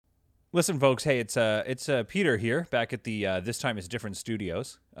Listen, folks. Hey, it's Peter here, back at the This Time It's Different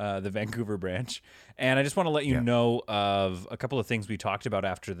Studios, the Vancouver branch, and I just want to let you know of a couple of things we talked about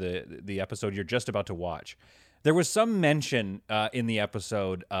after the episode you're just about to watch. There was some mention in the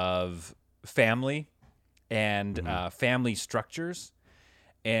episode of family and family structures,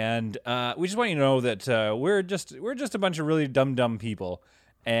 and we just want you to know that we're just a bunch of really dumb people,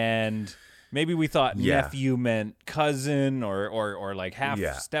 and maybe we thought nephew meant cousin or like half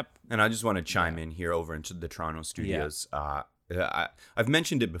step. And I just want to chime in here over into the Toronto studios. I've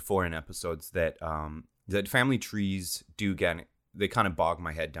mentioned it before in episodes that that family trees they kind of bog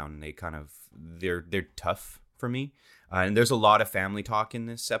my head down, and they're tough for me. And there's a lot of family talk in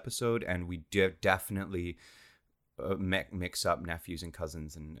this episode, and we definitely mix up nephews and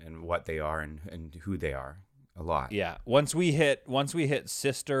cousins and what they are and who they are. A lot. Yeah. Once we hit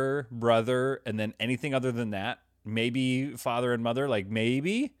sister, brother, and then anything other than that, maybe father and mother, like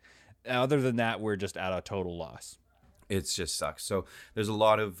maybe. Other than that, we're just at a total loss. It just sucks. So there's a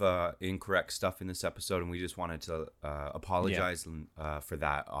lot of incorrect stuff in this episode, and we just wanted to apologize for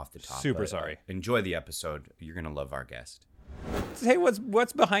that off the top. Super sorry. Enjoy the episode. You're gonna love our guest. Hey,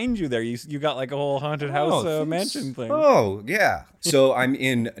 what's behind you there? You got like a whole haunted house mansion thing. Oh yeah. So I'm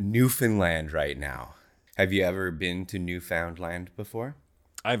in Newfoundland right now. Have you ever been to Newfoundland before?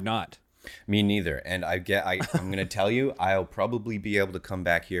 I've not. Me neither. And I'm going to tell you, I'll probably be able to come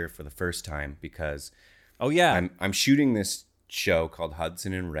back here for the first time because I'm shooting this show called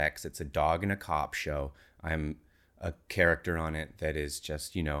Hudson and Rex. It's a dog and a cop show. I'm a character on it that is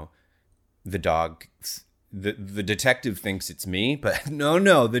just, the dog. The detective thinks it's me, but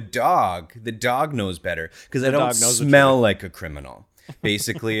no, the dog knows better because I don't smell like a criminal.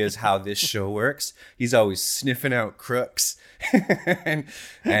 Basically is how this show works. He's always sniffing out crooks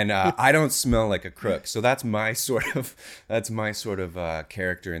and I don't smell like a crook. So that's my sort of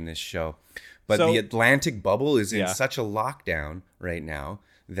character in this show. But the Atlantic bubble is in such a lockdown right now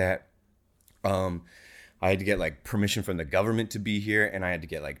that I had to get like permission from the government to be here, and I had to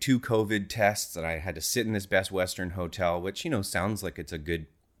get like 2 COVID tests, and I had to sit in this Best Western hotel, which sounds like it's a good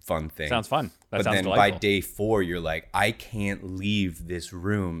fun thing. Sounds fun. But sounds then delightful. by day 4, you're like, I can't leave this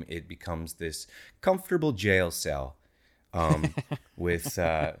room. It becomes this comfortable jail cell with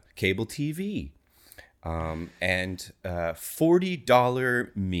cable TV and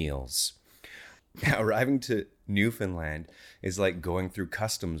 $40 meals. Arriving to Newfoundland is like going through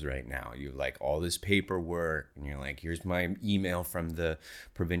customs right now. You like all this paperwork, and you're like, here's my email from the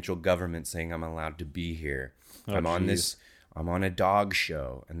provincial government saying I'm allowed to be here. I'm on a dog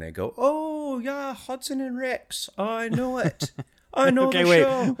show, and they go, oh, yeah, Hudson and Rex. I know it. I know the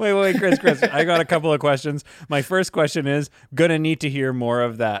show. Wait, Chris. I got a couple of questions. My first question is, gonna need to hear more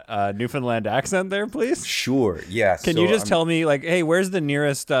of that Newfoundland accent there, please. Sure, yes. Can you just tell me, like, hey, where's the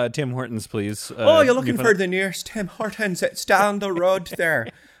nearest Tim Hortons, please? You're looking for the nearest Tim Hortons. It's down the road there,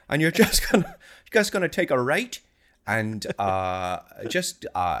 and you're just gonna take a right and just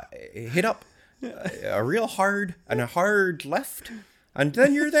hit up a real hard and a hard left, and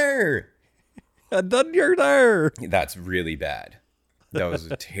then you're there. That's really bad. That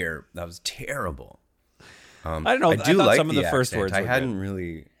was terrible. I don't know. I do thought like some of the first accent. words. I hadn't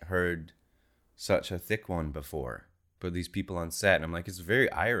really heard such a thick one before. But these people on set, and I'm like, it's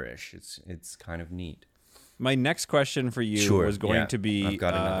very Irish. It's kind of neat. My next question for you was going to be. I've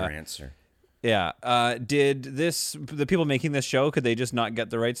got another answer. Yeah. Did the people making this show, could they just not get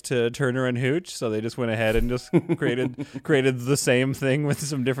the rights to Turner and Hooch? So they just went ahead and just created the same thing with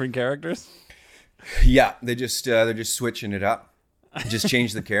some different characters? Yeah, they're just switching it up. Just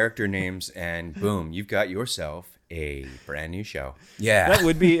change the character names, and boom, you've got yourself a brand new show. Yeah, that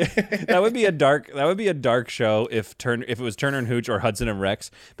would be a dark show if it was Turner and Hooch or Hudson and Rex,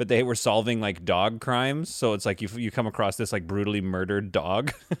 but they were solving like dog crimes. So it's like you come across this like brutally murdered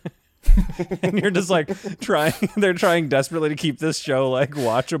dog. And you're just like they're trying desperately to keep this show like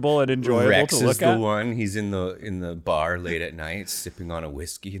watchable and enjoyable Rex to look is the at. one. He's in the bar late at night sipping on a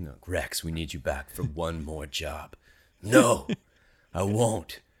whiskey, and they're like, Rex, we need you back for one more job. No, I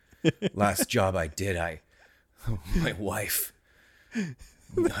won't. Last job I did, my wife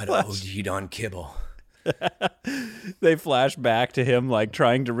got OD'd on kibble. They flash back to him like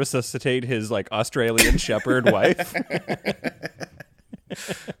trying to resuscitate his like Australian Shepherd wife.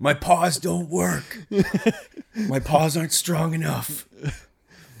 My paws don't work. My paws aren't strong enough.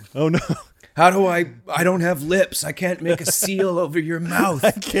 Oh no. How do I don't have lips. I can't make a seal over your mouth.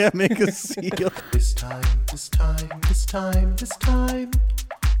 I can't make a seal. This time,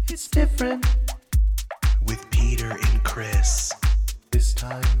 it's different. With Peter and Chris. This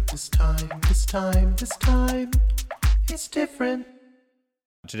time, it's different.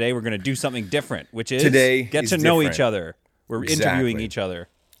 Today we're going to do something different, which is get to know each other. We're interviewing each other.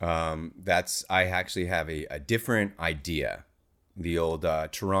 I actually have a different idea. The old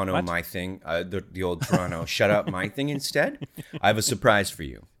Toronto What? my thing, the old Toronto shut up my thing instead. I have a surprise for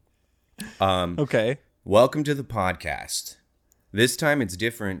you. Okay. Welcome to the podcast. This time it's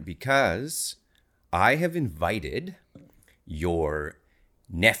different because I have invited your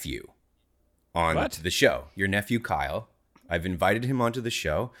nephew onto the show. Your nephew, Kyle. I've invited him onto the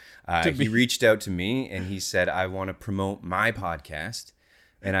show. He reached out to me and he said, I want to promote my podcast.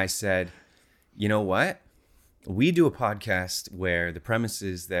 And I said, you know what? We do a podcast where the premise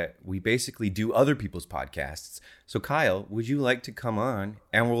is that we basically do other people's podcasts. So Kyle, would you like to come on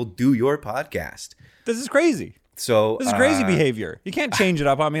and we'll do your podcast? This is crazy. So this is crazy behavior. You can't change it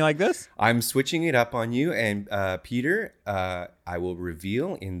up on me like this. I'm switching it up on you, and Peter, I will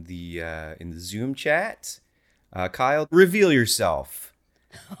reveal in the Zoom chat. Kyle, reveal yourself.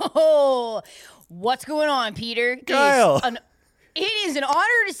 Oh, what's going on, Peter? Kyle. It is an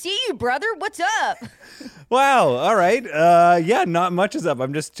honor to see you, brother. What's up? Wow. All right. Yeah, not much is up.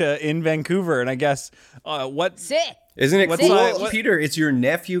 I'm just in Vancouver, and I guess what? Sick. Isn't it What's cool? what- Peter, it's your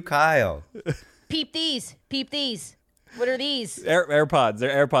nephew, Kyle. Peep these. Peep these. What are these? AirPods.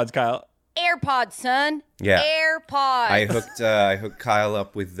 They're AirPods, Kyle. AirPods, son. Yeah. AirPods. I hooked Kyle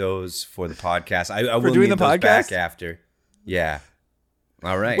up with those for the podcast. I will doing need the those podcast? back after. Yeah.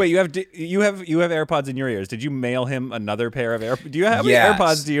 All right. Wait, you have AirPods in your ears. Did you mail him another pair of AirPods? Do you have how many Yes.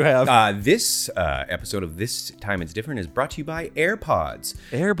 AirPods? Do you have? This episode of This Time It's Different is brought to you by AirPods.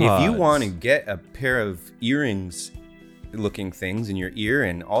 AirPods. If you want to get a pair of earrings looking things in your ear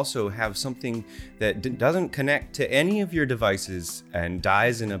and also have something that doesn't connect to any of your devices and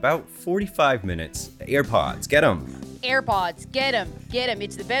dies in about 45 minutes, AirPods, get them. AirPods. Get them. Get them.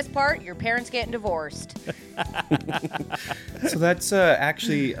 It's the best part. Your parents getting divorced. So that's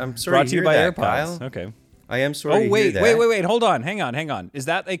actually, I'm sorry Brought to to you hear by that, AirPods. Kyle. Okay. I am sorry Oh to hear wait, that. wait. Hold on. Hang on. Is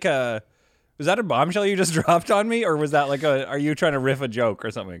that like a bombshell you just dropped on me, or was that like are you trying to riff a joke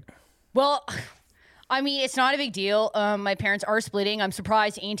or something? Well, I mean, it's not a big deal. My parents are splitting. I'm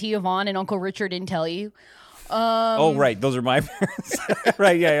surprised Auntie Yvonne and Uncle Richard didn't tell you. Oh right, those are my parents.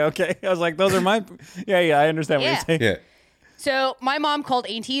 Right? Yeah. Okay. I was like, those are my. Yeah. I understand what Yeah. you're saying. Yeah. So my mom called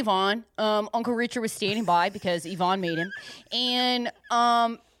Auntie Yvonne. Uncle Richard was standing by because Yvonne made him, and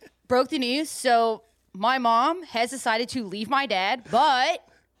broke the news. So my mom has decided to leave my dad, but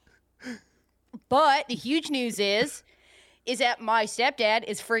the huge news is that my stepdad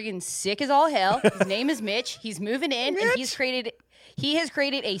is friggin' sick as all hell. His name is Mitch. He's moving in, and he has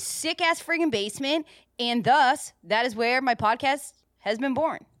created a sick ass friggin' basement, and thus that is where my podcast has been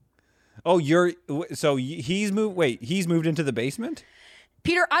born. Oh, he's moved. Wait, he's moved into the basement.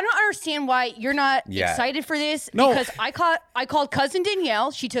 Peter, I don't understand why you're not Yeah. excited for this. No. Because I called cousin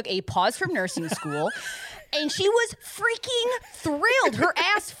Danielle. She took a pause from nursing school, and she was freaking thrilled. Her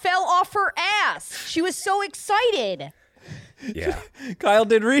ass fell off her ass. She was so excited. Yeah. Kyle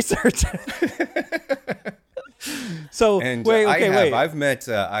did research. So And wait. I've met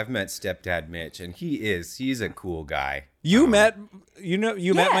stepdad Mitch, and he's a cool guy. You met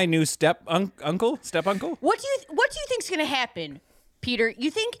my new step uncle. What do you think's gonna happen, Peter?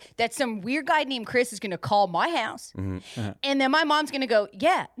 You think that some weird guy named Chris is gonna call my house, and then my mom's gonna go,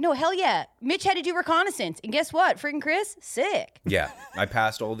 yeah, no, hell yeah. Mitch had to do reconnaissance, and guess what? Freaking Chris, sick. Yeah, I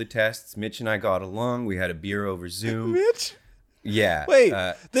passed all the tests. Mitch and I got along. We had a beer over Zoom. Mitch. Yeah. Wait,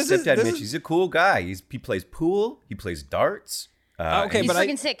 stepdad this Mitch. is- He's a cool guy. He plays pool. He plays darts. Okay, He's but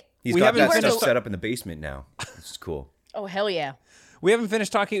freaking sick. He's we got haven't that finished- stuff set up in the basement now. This is cool. Oh, hell yeah. We haven't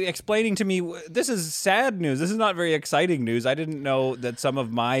finished explaining to me. This is sad news. This is not very exciting news. I didn't know that some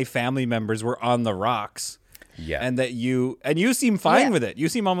of my family members were on the rocks. Yeah. And that you seem fine Yeah. with it. You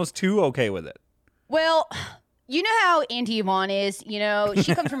seem almost too okay with it. Well, you know how Auntie Yvonne is. You know,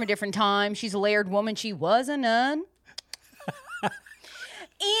 she comes from a different time. She's a layered woman. She was a nun.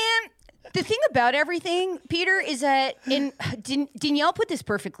 And the thing about everything, Peter, is that Danielle put this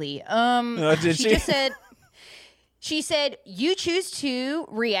perfectly. Did she? She said, you choose to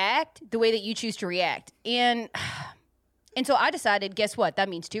react the way that you choose to react. And so I decided, guess what? That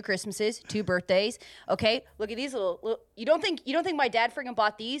means 2 Christmases, 2 birthdays. Okay, look at these little you don't think my dad freaking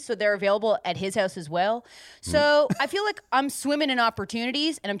bought these, so they're available at his house as well. So I feel like I'm swimming in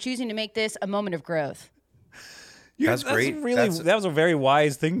opportunities, and I'm choosing to make this a moment of growth. That's great. That was a very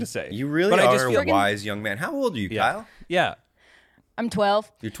wise thing to say. You really But I are just a feel- wise young man. How old are you, Kyle? Yeah. I'm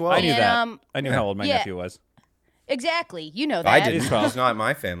 12. You're 12. I knew And, that. I knew how old my yeah. nephew was. Exactly. You know that. I didn't. He's 12. He's not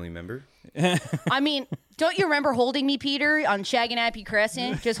my family member. I mean, don't you remember holding me, Peter, on Shagganappy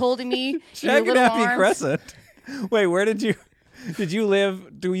Crescent? Just holding me in your little Shagganappy arms? Crescent. Wait, where did you? Do you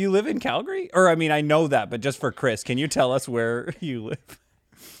live in Calgary? Or, I mean, I know that, but just for Chris, can you tell us where you live?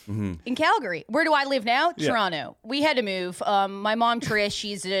 In Calgary. Where do I live now? Yeah. Toronto. We had to move. My mom, Trish,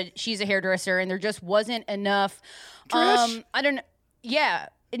 she's a hairdresser, and there just wasn't enough. Trish? I don't know. Yeah.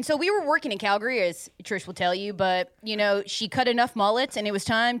 And so we were working in Calgary, as Trish will tell you, but, she cut enough mullets, and it was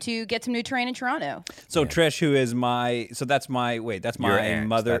time to get some new terrain in Toronto. So Trish, who is that's my aunt.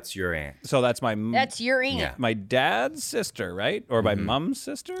 mother. That's your aunt. So that's That's your aunt. Yeah. my dad's sister, right? Or my mom's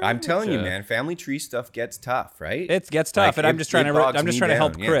sister? I'm telling you, man, family tree stuff gets tough, right? It gets tough, Like, and I'm just trying to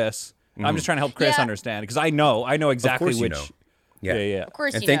help yeah. Chris. I'm just trying to help Chris Yeah. understand, because I know exactly course you which. know. Yeah. Yeah. Of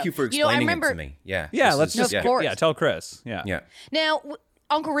course, And you thank know. you for I explaining remember, it to me. Yeah. Yeah, This let's is- just Of course. tell Chris. Yeah. Yeah. Now,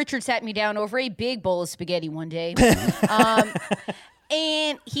 Uncle Richard sat me down over a big bowl of spaghetti one day.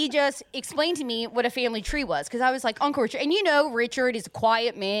 And he just explained to me what a family tree was, because I was like, Uncle Richard, and Richard is a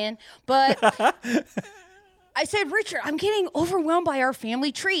quiet man, but I said, Richard, I'm getting overwhelmed by our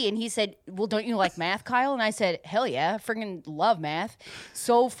family tree. And he said, well, don't you like math, Kyle? And I said, hell yeah, friggin' love math.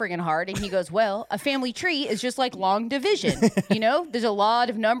 So friggin' hard. And he goes, well, a family tree is just like long division. There's a lot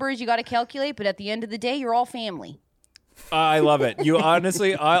of numbers you got to calculate, but at the end of the day, you're all family. I love it. You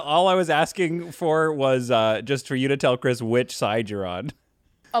honestly, all I was asking for was just for you to tell Chris which side you're on.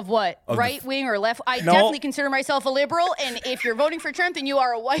 Of what? Right wing or left? I No. definitely consider myself a liberal, and if you're voting for Trump, then you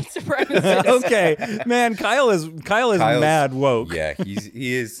are a white supremacist. Okay, man, Kyle is Kyle's- mad woke. Yeah,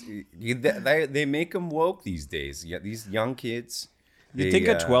 he is. They make him woke these days. Yeah, these young kids. You think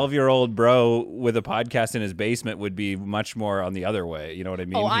a 12-year-old bro with a podcast in his basement would be much more on the other way? You know what I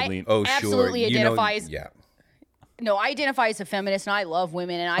mean? Oh, He'd I- lean- absolutely sure. identify as- Yeah. No, I identify as a feminist, and I love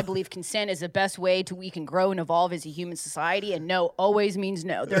women, and I believe consent is the best way we can grow and evolve as a human society, and no always means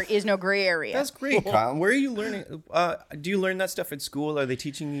no. There is no gray area. That's great, Kyle. Where are you learning? Do you learn that stuff at school? Are they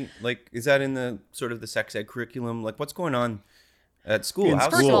teaching you, like, is that in the sort of the sex ed curriculum? Like, what's going on at school? in How's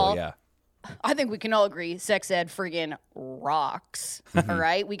First of school, all, yeah. I think we can all agree sex ed friggin' rocks. All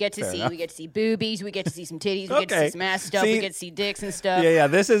right? We get to see boobies, we get to see some titties, we get to Okay. see some ass stuff, See- we get to see dicks and stuff. Yeah.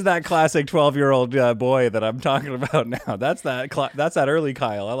 This is that classic 12-year-old boy that I'm talking about now. That's that early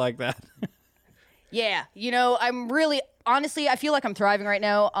Kyle. I like that. Yeah, I'm really honestly, I feel like I'm thriving right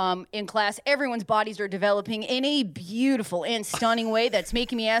now. In class, everyone's bodies are developing in a beautiful and stunning way that's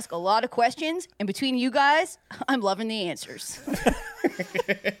making me ask a lot of questions. And between you guys, I'm loving the answers.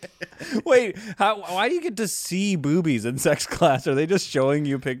 Wait, why do you get to see boobies in sex class? Are they just showing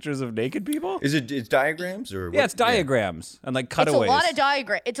you pictures of naked people? Is it's diagrams or? Yeah, it's diagrams and like cutaways. It's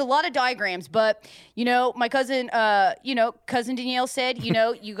a lot of diagrams, but my cousin, cousin Danielle said,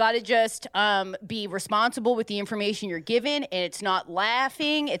 you got to just be responsible with the information you're given, and it's not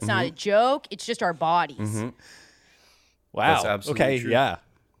laughing, it's not a joke, it's just our bodies. Wow. That's absolutely okay. true. Yeah.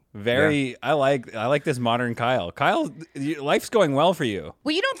 Very. I like this modern Kyle. Kyle, life's going well for you.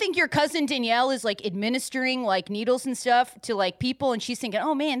 Well, you don't think your cousin Danielle is like administering like needles and stuff to like people, and she's thinking,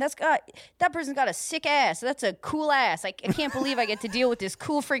 "Oh man, that person's got a sick ass. That's a cool ass. I can't believe I get to deal with this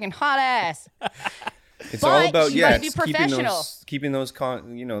cool freaking hot ass." It's But all about she might be it's professional. keeping those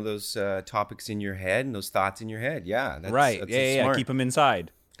those topics in your head and those thoughts in your head. Yeah, that's, Right. That's Yeah. smart. Keep them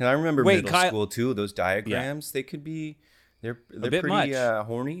inside. And I remember Wait, middle Kyle- school too. Those diagrams, they could be. They're bit pretty much.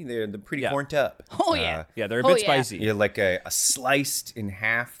 Horny. They're pretty Yeah. horned up. Oh yeah. Yeah, they're a Oh, bit yeah. spicy. You're like a sliced in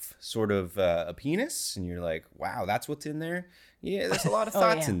half sort of a penis, and you're like, wow, that's what's in there. Yeah, there's a lot of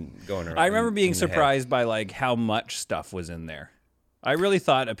thoughts yeah. going around. I remember being in the head. surprised by like how much stuff was in there. I really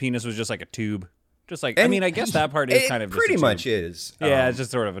thought a penis was just like a tube. Just like, I And mean, I guess that part is it kind of just pretty a tube. much is. Yeah, it's just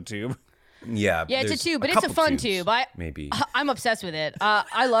sort of a tube. Yeah, Yeah, it's a there's tube, but it's a couple fun tubes, tube. Maybe. I'm obsessed with it.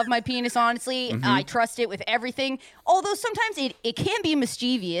 I love my penis, honestly. Mm-hmm. I trust it with everything. Although sometimes it can be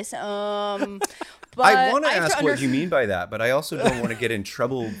mischievous. But I want to have ask what you mean by that, but I also don't want to get in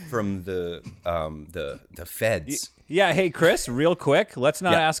trouble from the feds. Yeah, hey Chris, real quick, let's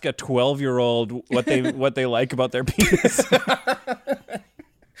not Yeah. ask a 12-year-old what they like about their penis.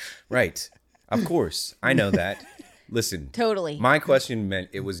 Right. Of course. I know that. Listen. Totally. My question meant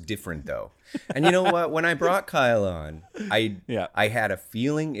it was different though. And you know what? When I brought Kyle on, I had a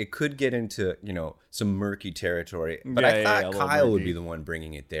feeling it could get into, some murky territory. But I Yeah, thought a little Kyle would murky. be the one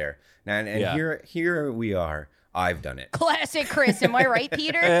bringing it there. And Yeah. here we are. I've done it. Classic Chris. Am I right,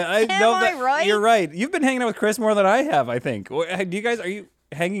 Peter? I Am know I that right? you're right. You've been hanging out with Chris more than I have, I think. Do you guys, are you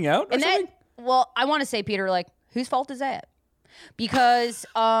hanging out or And something? I want to say, Peter, like, whose fault is that? Because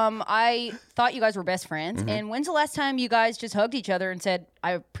I thought you guys were best friends. Mm-hmm. And when's the last time you guys just hugged each other and said,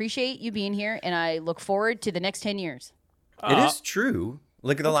 I appreciate you being here and I look forward to the next 10 years? It is true.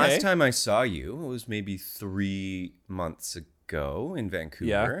 Like the okay. last time I saw you, it was maybe 3 months ago in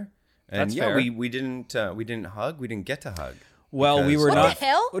Vancouver. And That's yeah, fair. we didn't hug. We didn't get to hug. Well, we were what not. What the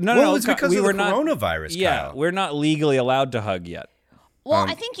hell? No, well, it was because we of were the not, coronavirus. Yeah, Kyle. we're not legally allowed to hug yet. Well,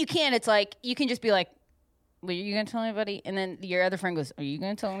 I think you can. It's like you can just be like, "Were you gonna tell anybody?" And then your other friend goes, "Are you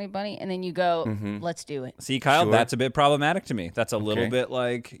gonna tell anybody?" And then you go, "Let's do it." See, Kyle, Sure. that's a bit problematic to me. That's a little Okay. bit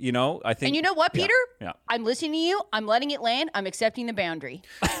like, I think. And you know what, Peter? Yeah. I'm listening to you. I'm letting it land. I'm accepting the boundary.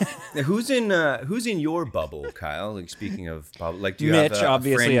 Now, who's in your bubble, Kyle? Like, speaking of bubble, like, do you Mitch, have a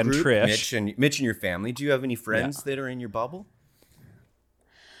obviously, friend and group? Trish. Mitch and your family. Do you have any friends that are in your bubble?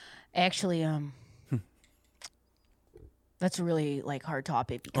 Actually, that's a really like hard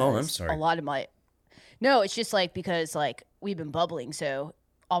topic because Oh, I'm sorry. a lot of my no, it's just like because like we've been bubbling, so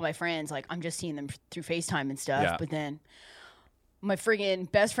all my friends like I'm just seeing them through FaceTime and stuff. Yeah. But then my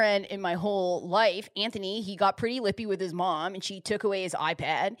friggin' best friend in my whole life, Anthony, he got pretty lippy with his mom, and she took away his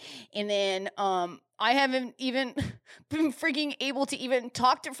iPad, and then I haven't even been freaking able to even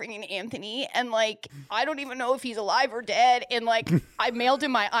talk to freaking Anthony. And like, I don't even know if he's alive or dead. And like, I mailed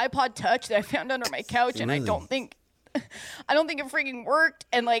him my iPod Touch that I found under my couch. And I don't think it freaking worked.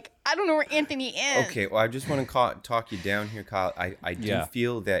 And like, I don't know where Anthony is. Okay, well, I just want to talk you down here, Kyle. I do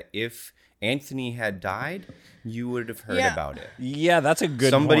feel that if Anthony had died, you would have heard about it. Yeah, that's a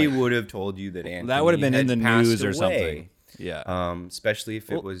good Somebody point. would have told you that Anthony That would have been in had the passed news or away. something. Yeah. Especially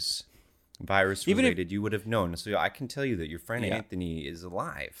if it was virus Even related, you would have known. So I can tell you that your friend Anthony is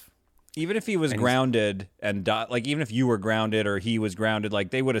alive. Even if he was grounded and like even if you were grounded or he was grounded, like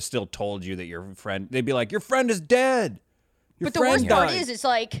they would have still told you that your friend. They'd be like, "Your friend is dead." But the worst part is, it's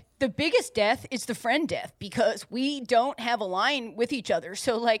like the biggest death is the friend death because we don't have a line with each other.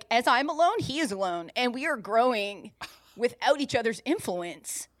 So like, as I'm alone, he is alone, and we are growing without each other's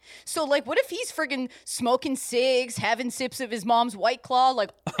influence. So like, what if he's friggin' smoking cigs, having sips of his mom's White Claw?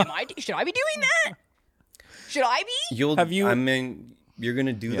 Like, should I be doing that? Should I be? I mean, you're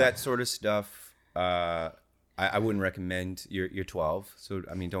gonna do that sort of stuff. I wouldn't recommend. You're 12, so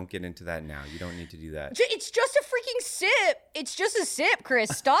I mean, don't get into that now. You don't need to do that. It's just a freaking sip. It's just a sip, Chris.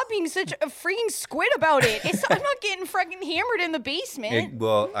 Stop being such a freaking squid about it. I'm not getting freaking hammered in the basement.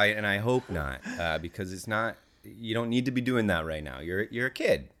 I hope not, because it's not. You don't need to be doing that right now. You're a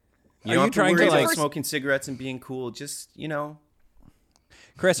kid. You don't have to worry about smoking cigarettes and being cool. Just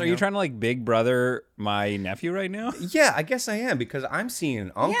Chris, are you trying to like Big Brother my nephew right now? Yeah, I guess I am because I'm seeing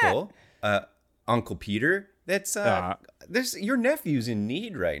an uncle, Uncle Peter. That's your nephew's in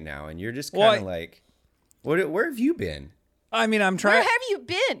need right now, and you're just kind of like, where have you been? I mean, I'm trying. Where have you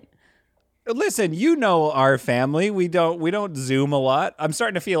been? Listen, you know our family. We don't Zoom a lot. I'm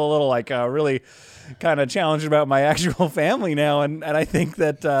starting to feel a little like really kind of challenged about my actual family now, and I think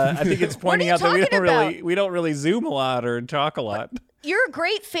that I think it's pointing out that we don't really Zoom a lot or talk a lot. You're a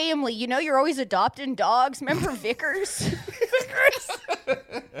great family. You know, you're always adopting dogs. Remember Vickers?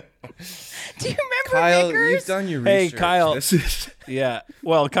 Do you remember Kyle, Vickers? you've done your research. Hey, Kyle. Yeah.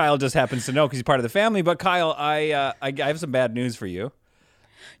 Well, Kyle just happens to know because he's part of the family. But Kyle, I have some bad news for you.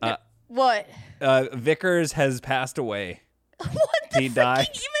 What? Vickers has passed away. What the he died.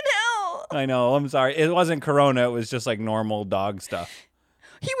 Even hell? I know. I'm sorry. It wasn't Corona. It was just like normal dog stuff.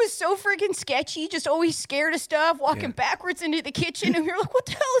 He was so freaking sketchy, just always scared of stuff, walking backwards into the kitchen, and we were like, "What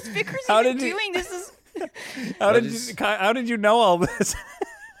the hell is Vickers even doing? This is." How did you know all this?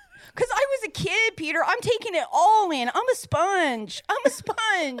 Because I was a kid, Peter. I'm taking it all in. I'm a sponge.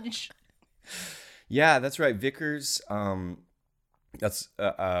 Yeah, that's right. Vickers,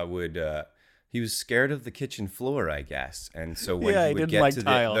 he was scared of the kitchen floor, I guess, and so when he would get to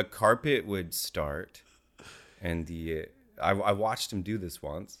the carpet would start, and I watched him do this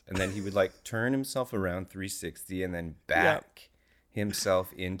once, and then he would like turn himself around 360 and then back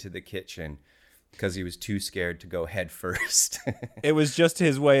himself into the kitchen because he was too scared to go head first. It was just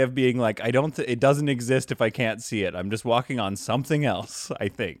his way of being like, it doesn't exist if I can't see it. I'm just walking on something else, I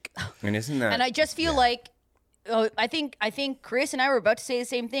think. And isn't that? And I just feel like, I think Chris and I were about to say the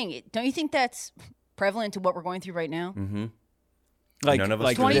same thing. Don't you think that's prevalent to what we're going through right now? Mm-hmm. Like, none of us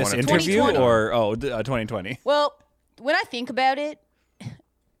like really this want to interview 2020. or 2020? Well, when I think about it,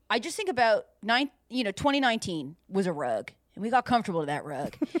 I just think about 2019 was a rug, and we got comfortable to that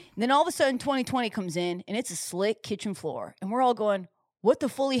rug. And then all of a sudden, 2020 comes in, and it's a slick kitchen floor, and we're all going, "What the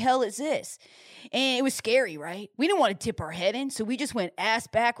fully hell is this?" And it was scary, right? We didn't want to tip our head in, so we just went ass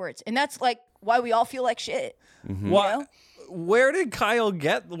backwards, and that's like why we all feel like shit. Mm-hmm. You know? Where did Kyle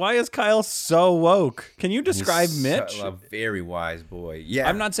why is Kyle so woke? Can you describe Mitch? A very wise boy. Yeah.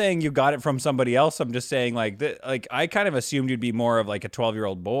 I'm not saying you got it from somebody else. I'm just saying like I kind of assumed you'd be more of like a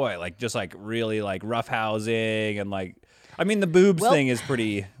 12-year-old boy, like just like really like roughhousing and like, I mean, the boobs thing is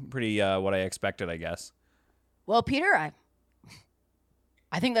pretty what I expected, I guess. Well, Peter,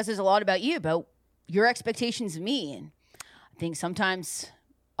 I think that says a lot about you, about your expectations of me. And I think sometimes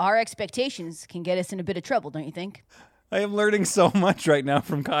our expectations can get us in a bit of trouble, don't you think? I am learning so much right now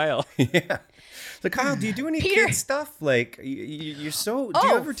from Kyle. Yeah. So Kyle, do you do any Peter. kid stuff? Like you're so. Do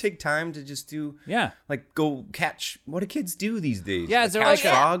you ever take time to just do? Yeah. Like go catch. What do kids do these days? Yeah, Like, is there catch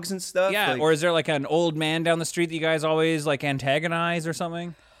like frogs and stuff? Yeah, Like, or is there like an old man down the street that you guys always like antagonize or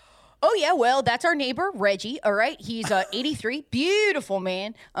something? Oh, yeah, well, that's our neighbor, Reggie, all right? He's 83, beautiful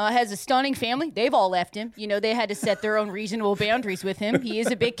man, has a stunning family. They've all left him. You know, they had to set their own reasonable boundaries with him. He is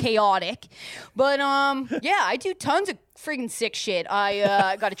a bit chaotic. But, yeah, I do tons of friggin' sick shit.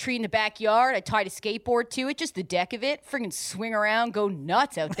 I got a tree in the backyard. I tied a skateboard to it, just the deck of it. Friggin' swing around, go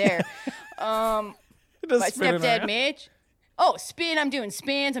nuts out there. My stepdad, Mitch. Oh, spin, I'm doing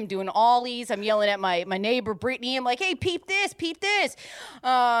spins, I'm doing ollies, I'm yelling at my neighbor, Brittany. I'm like, hey, peep this.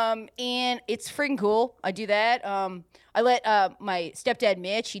 And it's freaking cool. I do that. I let my stepdad,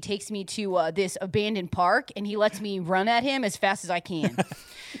 Mitch, he takes me to this abandoned park, and he lets me run at him as fast as I can.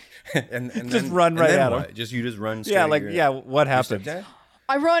 and Just then, run and right then at what? him. You just run straight Yeah, at like, what your happened? stepdad?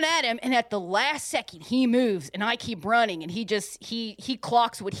 I run at him, and at the last second, he moves, and I keep running, and he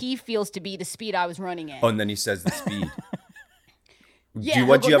clocks what he feels to be the speed I was running at. Oh, and then he says the speed. Yeah,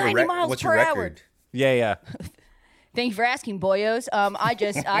 What do you he'll have go 90 miles What's your per hour. record? Yeah. Thank you for asking, boyos. I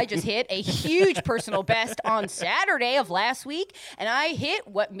just hit a huge personal best on Saturday of last week, and I hit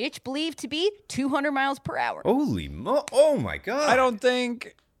what Mitch believed to be 200 miles per hour. Holy oh my God. I don't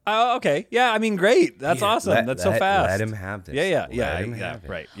think. Oh, okay. Yeah, I mean, great. That's awesome. That's so fast. Let him have this. Yeah. Let him have it.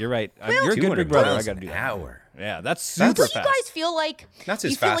 Right. You're right. You're a good 200 big brother. I miles got to do an that. hour. Yeah, that's super Do you fast. guys feel like That's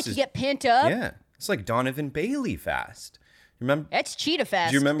as you feel fast like you as- get pent up? Yeah. It's like Donovan Bailey fast. Remember? That's cheetah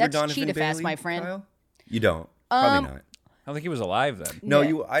fast. Do you remember That's Donovan cheetah Bailey? fast, my friend. Kyle? You don't. Probably not. I don't think he was alive then. No,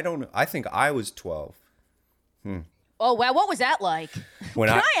 Yeah. I don't know. I think I was 12. Oh wow, what was that like? When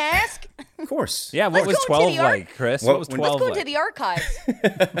Can I ask? Of course. Yeah, what Let's was go into 12 the arc- like, Chris? What- What was when- 12 Let's go like? into the archives.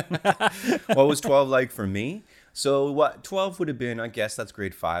 What was 12 like for me? So what 12 would have been, I guess that's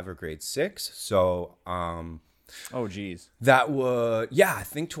grade 5 or grade 6. So Oh, geez. that was, yeah, I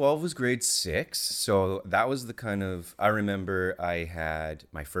think 12 was grade 6. So that was the kind of, I remember I had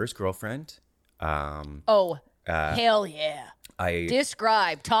my first girlfriend. Oh, hell yeah. I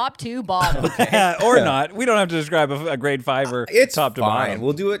Describe top to bottom. Or not. We don't have to describe a grade 5 or It's top to fine. bottom.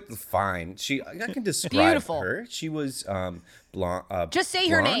 We'll do it fine. I can describe Beautiful. her. She was blonde. Just say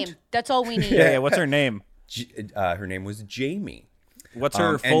her blonde. name. That's all we need. Yeah, what's her name? Her name was Jamie. What's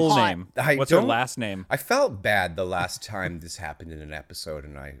her and full hot. name? I What's her don't- last name? I felt bad the last time this happened in an episode,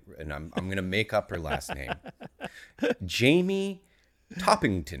 and I'm gonna make up her last name, Jamie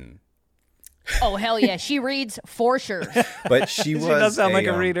Toppington. Oh hell yeah, she reads for sure. But she was. She does sound like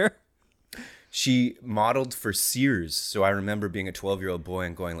a reader. She modeled for Sears, so I remember being a 12-year-old boy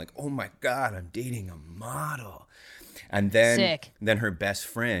and going like, "Oh my God, I'm dating a model." And then, Sick. then her best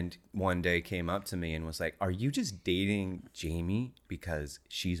friend one day came up to me and was like, "Are you just dating Jamie because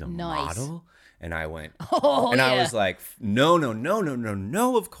she's a Nice. model?" And I went, Oh and yeah. I was like, "No,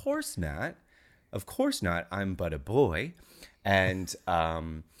 of course not. Of course not. I'm but a boy." And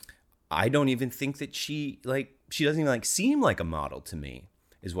I don't even think that she doesn't even seem like a model to me,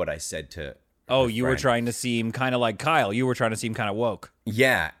 is what I said to Oh, her you were friend. trying to seem kind of like Kyle. You were trying to seem kind of woke.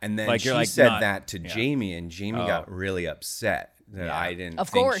 Yeah, and then Like, she you're, like, said not- that to yeah. Jamie, and Jamie Oh. got really upset that Yeah. I didn't Of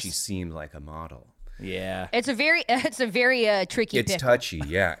think course. she seemed like a model. Yeah. It's a very tricky It's pickle. touchy,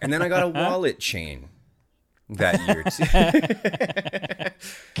 yeah. And then I got a wallet chain that year too.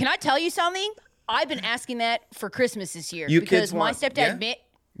 Can I tell you something? I've been asking that for Christmas this year You because kids my want- stepdad yeah? Mitch.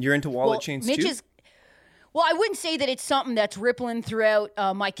 You're into wallet Well, chains Mitch too? is. Well, I wouldn't say that it's something that's rippling throughout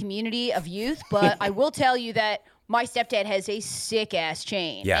my community of youth, but I will tell you that my stepdad has a sick ass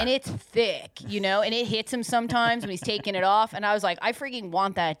chain, Yeah. and it's thick, and it hits him sometimes when he's taking it off. And I was like, I freaking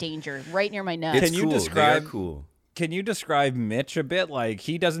want that danger right near my nose. It's Can you cool. describe- They are cool. Can you describe Mitch a bit? Like,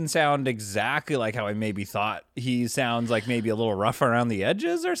 he doesn't sound exactly like how I maybe thought. He sounds like maybe a little rough around the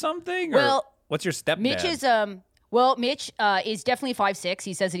edges or something? Or Well, what's your stepdad? Mitch is Mitch is definitely 5'6".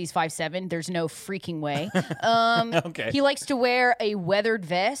 He says that he's 5'7". There's no freaking way. Okay. He likes to wear a weathered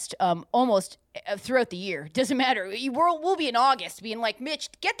vest almost throughout the year. Doesn't matter. We'll be in August being like, Mitch,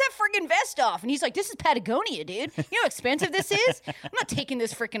 get that freaking vest off. And he's like, this is Patagonia, dude. You know how expensive this is? I'm not taking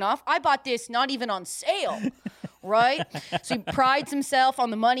this freaking off. I bought this not even on sale. Right? So he prides himself on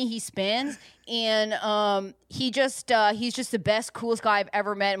the money he spends. And he's just the best, coolest guy I've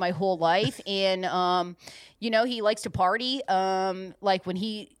ever met in my whole life. And, he likes to party. Like when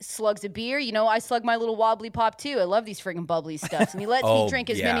he slugs a beer, I slug my little wobbly pop too. I love these friggin' bubbly stuffs. And he lets me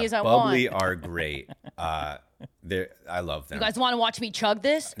drink as many as I bubbly want. are great. I love them. You guys want to watch me chug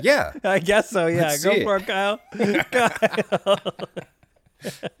this? Yeah. I guess so. Yeah, Let's go see for it, Kyle.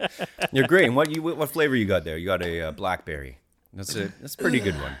 You're great. And what flavor you got there? You got a blackberry. That's a pretty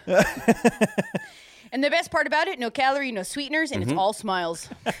good one. And the best part about it, no calorie, no sweeteners, and it's all smiles.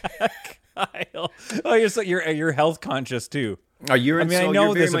 Kyle. Oh, you're health conscious too. Oh, you're I know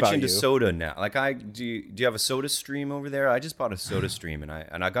you're very this much about into you. soda now. Like do you have a Soda Stream over there? I just bought a Soda Stream, and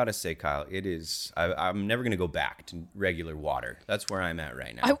I gotta say, Kyle, it is. I'm never gonna go back to regular water. That's where I'm at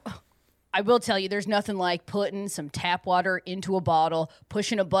right now. I will tell you, there's nothing like putting some tap water into a bottle,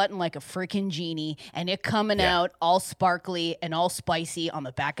 pushing a button like a freaking genie, and it coming out all sparkly and all spicy on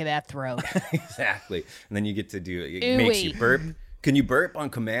the back of that throat. Exactly. And then you get to do it. It makes you burp. Can you burp on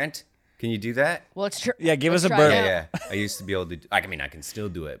command? Can you do that? Well, it's true. Yeah, give us a try burp. it out. Yeah. I used to be able to. I mean, I can still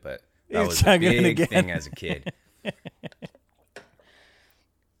do it, but that You're was a chugging it big again. thing as a kid.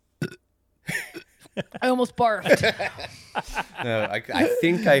 I almost barfed. No, I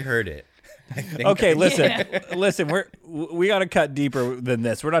think I heard it. Okay, listen. We got to cut deeper than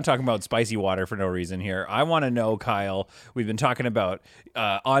this. We're not talking about spicy water for no reason here. I want to know, Kyle. We've been talking about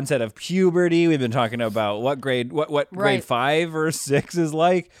onset of puberty. We've been talking about what grade Right. 5 or 6 is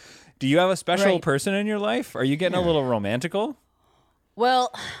like. Do you have a special Right. person in your life? Are you getting a little romantical?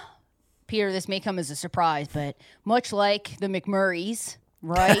 Well, Peter, this may come as a surprise, but much like the McMurrays,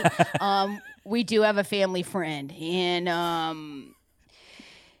 right? We do have a family friend, and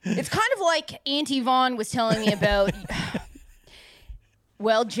it's kind of like Auntie Vaughn was telling me about.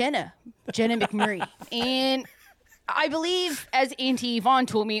 Well, Jenna McMurray, and I believe, as Auntie Vaughn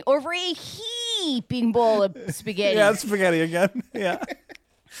told me, over a heaping bowl of spaghetti. Yeah, spaghetti again. Yeah.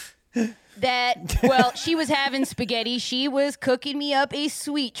 That, well, she was having spaghetti. She was cooking me up a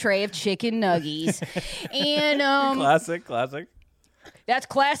sweet tray of chicken nuggies. And Classic. that's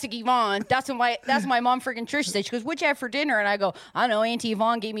classic Yvonne. That's my mom friggin' Trish said. She goes, "What'd you have for dinner?" And I go, "I don't know, Auntie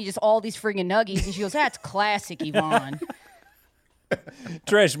Yvonne gave me just all these friggin' nuggies." And she goes, "That's classic Yvonne."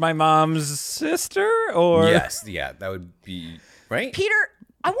 Trish, my mom's sister, or Yes, yeah, that would be right. Peter,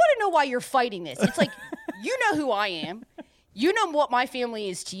 I want to know why you're fighting this. It's like, you know who I am. You know what my family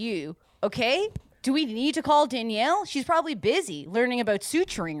is to you, okay? Do we need to call Danielle? She's probably busy learning about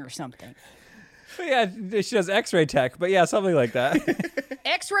suturing or something. Yeah, she does X-ray tech, but yeah, something like that.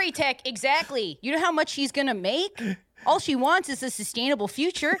 X-ray tech, exactly. You know how much she's going to make? All she wants is a sustainable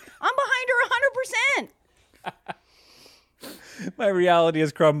future. I'm behind her 100%. My reality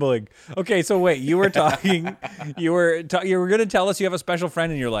is crumbling. Okay, so wait, you were talking, you were going to tell us you have a special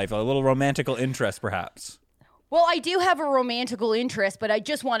friend in your life, a little romantical interest, perhaps. Well, I do have a romantical interest, but I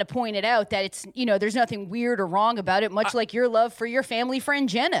just want to point it out that it's, there's nothing weird or wrong about it, much like your love for your family friend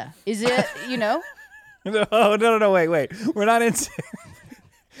Jenna. Is it, No, wait.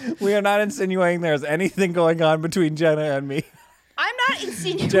 We are not insinuating there's anything going on between Jenna and me. I'm not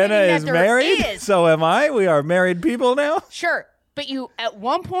insinuating Jenna that is there married, is. so am I. We are married people now. Sure. But you, at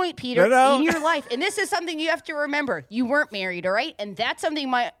one point, Peter, No. in your life, and this is something you have to remember, you weren't married, all right? And that's something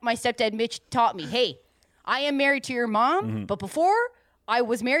my stepdad Mitch taught me. Hey, I am married to your mom, but before I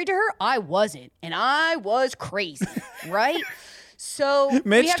was married to her, I wasn't. And I was crazy, right? So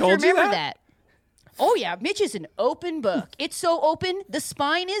Mitch we have to told you remember that? Oh, yeah. Mitch is an open book. It's so open, the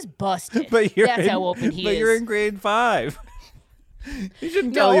spine is busted. But That's how open he is. But you're in grade 5. He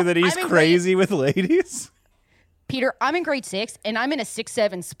shouldn't No, tell you that he's I'm in crazy with ladies. Peter, I'm in grade 6, and I'm in a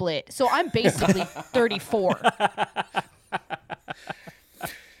 6-7 split. So I'm basically 34.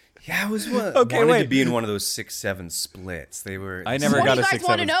 Yeah, I was wanted to be in one of those 6-7 splits. They were. I never What got do a you guys 6-7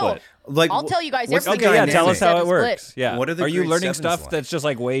 want to know? split. Like, I'll tell you guys what's the everything. Okay, yeah, dynamic? tell us how it 6-7 works. split. Yeah. What are the you grade learning 7s stuff like? that's just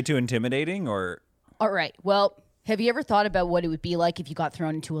like way too intimidating, or? All right. Well, have you ever thought about what it would be like if you got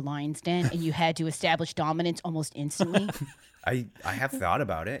thrown into a lion's den and you had to establish dominance almost instantly? I have thought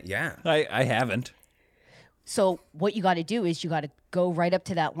about it. Yeah. I haven't. So what you got to do is you got to go right up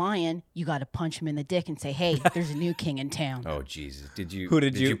to that lion. You got to punch him in the dick and say, "Hey, there's a new king in town." Oh Jesus! Did you? Who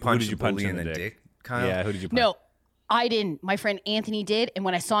did you punch? who did you the punch bully in in the the dick? dick? Kyle? Yeah, who did you punch? No, I didn't. My friend Anthony did. And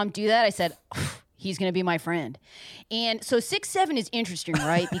when I saw him do that, I said, he's going to be my friend. And so 6-7 is interesting,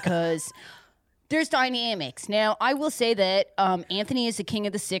 right? Because there's dynamics. Now, I will say that Anthony is the king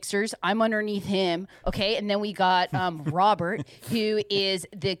of the Sixers. I'm underneath him. Okay. And then we got Robert, who is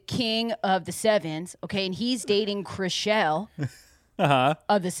the king of the Sevens. Okay. And he's dating Chriselle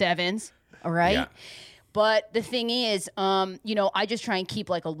of the Sevens. All right. Yeah. But the thing is, I just try and keep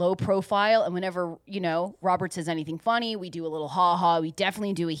like a low profile. And whenever, Robert says anything funny, we do a little ha-ha. We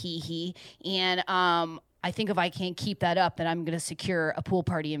definitely do a hee-hee. And I think if I can't keep that up, then I'm going to secure a pool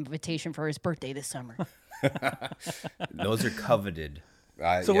party invitation for his birthday this summer. Those are coveted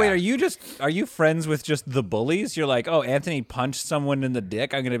So wait, are you friends with just the bullies? You're like, oh, Anthony punched someone in the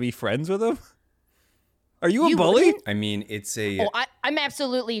dick. I'm going to be friends with him? Are you a bully? Wouldn't? I mean, it's a... Oh, I'm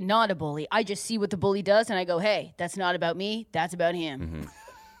absolutely not a bully. I just see what the bully does, and I go, hey, that's not about me. That's about him.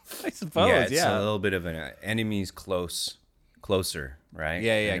 Mm-hmm. I suppose, it's a little bit of an enemies closer, right?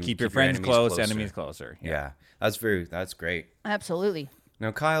 Yeah. Keep your friends close, enemies closer. Yeah. That's great. Absolutely.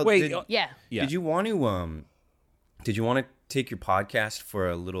 Now, Kyle, wait, did you want to take your podcast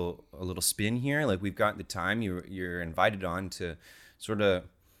for a little spin here? Like, we've got the time. You're invited on to sort of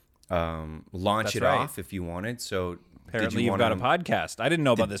launch off if you wanted. So apparently you've got a podcast. I didn't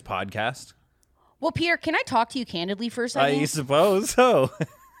know about this podcast. Well, Peter, can I talk to you candidly for a second? I suppose so.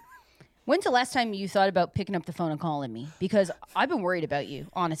 When's the last time you thought about picking up the phone and calling me? Because I've been worried about you,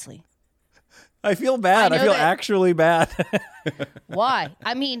 honestly. I feel bad. I feel actually bad. Why?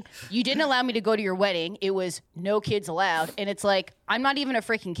 I mean, you didn't allow me to go to your wedding. It was no kids allowed. And it's like, I'm not even a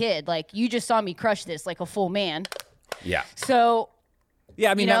freaking kid. Like, you just saw me crush this like a full man. Yeah. So...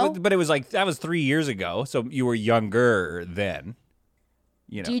 Yeah, I mean, but it was like, that was 3 years ago, so you were younger then.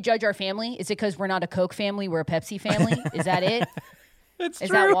 You know. Do you judge our family? Is it because we're not a Coke family, we're a Pepsi family? Is that it? It's true.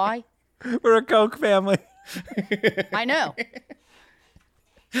 Is that why? We're a Coke family. I know.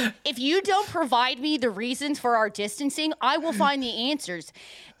 If you don't provide me the reasons for our distancing, I will find the answers.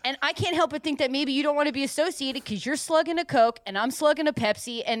 And I can't help but think that maybe you don't want to be associated because you're slugging a Coke and I'm slugging a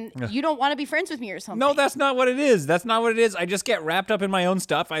Pepsi and you don't want to be friends with me or something. No, that's not what it is. That's not what it is. I just get wrapped up in my own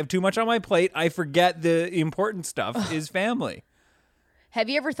stuff. I have too much on my plate. I forget the important stuff is family. Have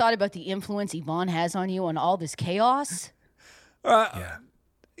you ever thought about the influence Yvonne has on you on all this chaos?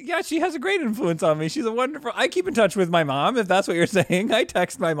 Yeah, she has a great influence on me. She's a wonderful... I keep in touch with my mom, if that's what you're saying. I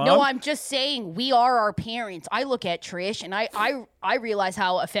text my mom. No, I'm just saying we are our parents. I look at Trish and I realize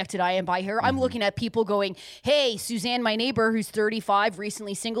how affected I am by her. Mm-hmm. I'm looking at people going, hey, Suzanne, my neighbor who's 35,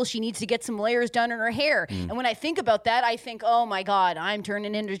 recently single, she needs to get some layers done in her hair. And when I think about that, I think, oh my God, I'm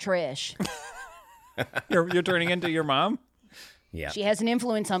turning into Trish. You're turning into your mom? Yeah. She has an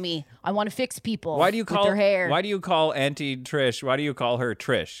influence on me. I want to fix people with their hair. Why do you call Auntie Trish? Why do you call her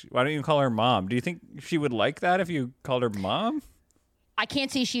Trish? Why don't you call her Mom? Do you think she would like that if you called her Mom? I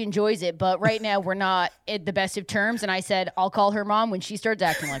can't say she enjoys it, but right now we're not at the best of terms. And I said, I'll call her Mom when she starts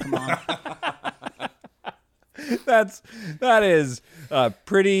acting like a mom. That is a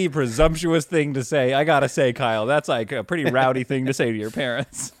pretty presumptuous thing to say. I gotta say, Kyle, that's like a pretty rowdy thing to say to your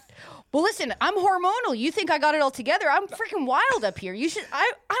parents. Well, listen, I'm hormonal. You think I got it all together? I'm freaking wild up here.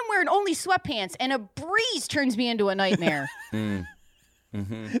 I'm wearing only sweatpants, and a breeze turns me into a nightmare.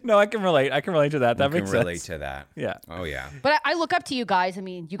 Mm-hmm. No, I can relate. I can relate to that. That makes sense. Relate to that. Yeah. Oh, yeah. But I look up to you guys. I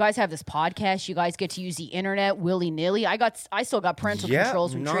mean, you guys have this podcast. You guys get to use the internet willy-nilly. I still got parental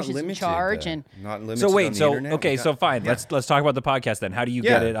controls when Trish is in charge. And not limited. So wait, on the internet. Okay, so fine. Yeah. Let's talk about the podcast then. How do you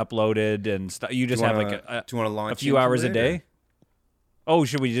get it uploaded and stuff? You just have like do you want to launch a few hours a day? Oh,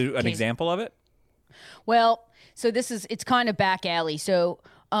 should we do an example of it? Well, so it's kind of back alley. So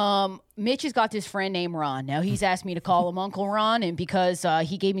Mitch has got this friend named Ron. Now he's asked me to call him Uncle Ron, and because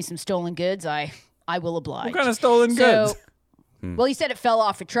he gave me some stolen goods, I will oblige. What kind of stolen goods? Well, he said it fell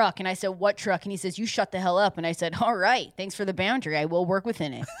off a truck, and I said, what truck? And he says, you shut the hell up. And I said, all right, thanks for the boundary. I will work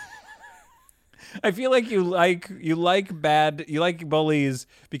within it. I feel like you like bullies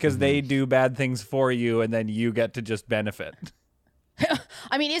because they do bad things for you, and then you get to just benefit.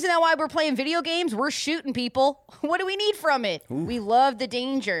 I mean, isn't that why we're playing video games? We're shooting people. What do we need from it? Ooh. We love the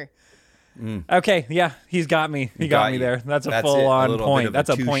danger. Okay, yeah, he's got me. He got me there. That's a full-on point. That's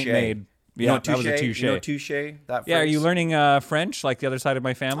a point made. Yeah, that was a touche. You know touche? That phrase? Are you learning French like the other side of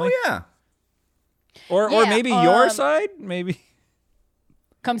my family? Oh, yeah. Or maybe your side? Maybe.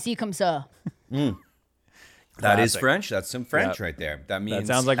 Come see, come ça. That is French. That's some French right there. That means...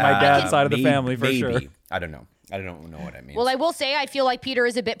 That sounds like my dad's side of the family for sure. I don't know. I don't know what I mean. Well, I will say I feel like Peter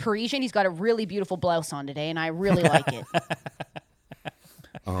is a bit Parisian. He's got a really beautiful blouse on today, and I really like it.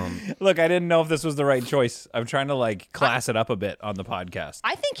 Look, I didn't know if this was the right choice. I'm trying to class it up a bit on the podcast.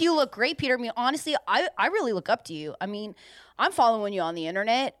 I think you look great, Peter. I mean, honestly, I really look up to you. I mean, I'm following you on the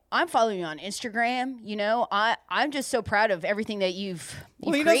internet. I'm following you on Instagram. You know, I'm just so proud of everything that you've he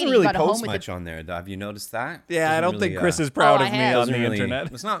created. Doesn't really post much on there. Have you noticed that? Yeah, I don't think Chris is proud of me on the internet.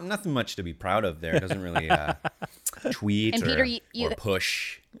 There's nothing much to be proud of there. It doesn't really tweet and Peter, or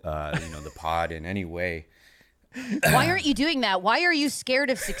push the pod in any way. Why aren't you doing that? Why are you scared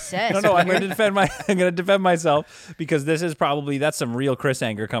of success? No, I'm going to defend myself because that's some real Chris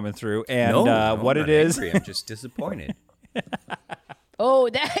anger coming through. And I'm just disappointed. Oh,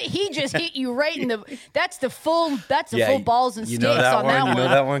 he just hit you right in the. That's the full balls and sticks on that one. You know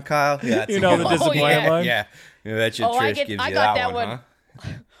that one, Kyle? Yeah, you know the disappointed one. Yeah, that's your Trish gives you I got that one. Huh?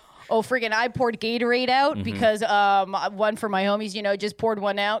 Friggin', I poured Gatorade out because one for my homies, just poured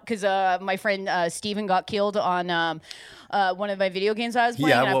one out because my friend Steven got killed on one of my video games I was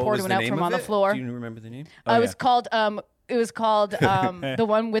playing, and I poured one out from on the floor. Do you remember the name? It was called the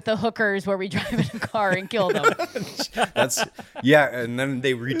one with the hookers where we drive in a car and kill them. And then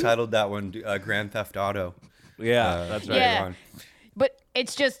they retitled that one Grand Theft Auto. Yeah, that's right. Yeah. But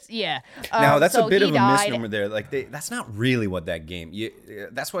it's just, now, that's a bit of a misnomer there. Like, that's not really what that game.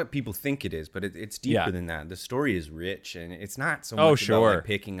 That's what people think it is, but it's deeper than that. The story is rich, and it's not so much about like,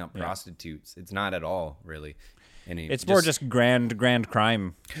 picking up prostitutes. It's not at all, really. It's more just grand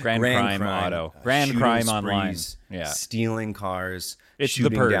crime auto, grand crime online. Stealing cars, it's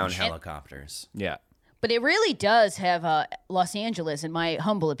shooting down helicopters. Yeah. But it really does have Los Angeles, in my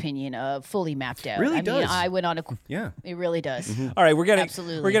humble opinion, fully mapped out. Really does. I mean, I went on a... Yeah. It really does. Mm-hmm. All right, we're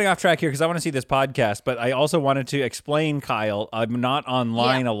getting off track here because I want to see this podcast, but I also wanted to explain, Kyle, I'm not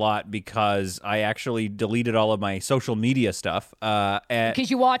online a lot because I actually deleted all of my social media stuff.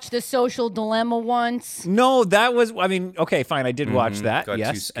 Because you watched The Social Dilemma once? No, that was... I mean, okay, fine, I did watch that, Got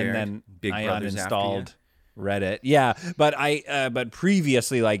yes. too scared. And then Big I Brother's uninstalled Reddit. Yeah, but but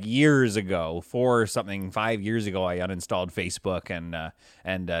previously, like years ago, 5 years ago, I uninstalled Facebook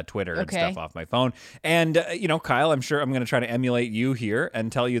and Twitter and stuff off my phone. And Kyle, I'm sure I'm going to try to emulate you here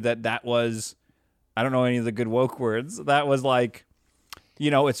and tell you that was, I don't know any of the good woke words. That was like,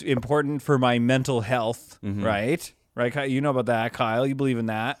 it's important for my mental health, right? Right, you know about that, Kyle? You believe in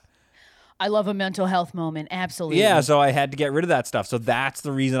that? I love a mental health moment. Absolutely. Yeah, so I had to get rid of that stuff. So that's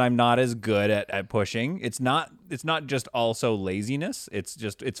the reason I'm not as good at pushing. It's not just also laziness.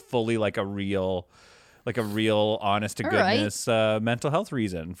 It's fully like a real honest to goodness mental health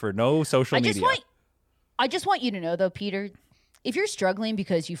reason for no social media. I just want you to know though, Peter, if you're struggling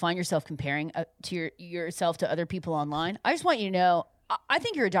because you find yourself comparing yourself to other people online, I just want you to know I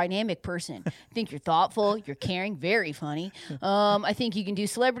think you're a dynamic person. I think you're thoughtful, you're caring, very funny. I think you can do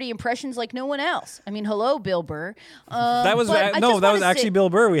celebrity impressions like no one else. I mean, hello, Bill Burr. That was actually Bill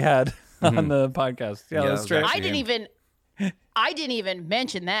Burr we had on the podcast. Yeah, that's true. I didn't even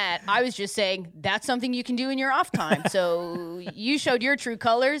mention that. I was just saying that's something you can do in your off time. So you showed your true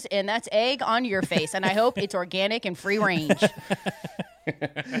colors, and that's egg on your face. And I hope it's organic and free range.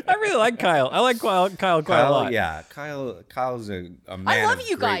 I really like Kyle. I like Kyle quite a lot. Yeah, Kyle's a man. I love of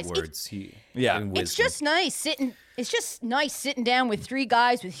you great guys. Words. It's just nice sitting. It's just nice sitting down with three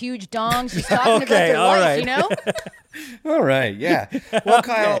guys with huge dongs just talking about their life, All right, yeah. Well,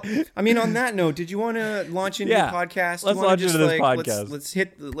 Kyle, I mean, on that note, did you want to launch into your podcast? Let's launch into this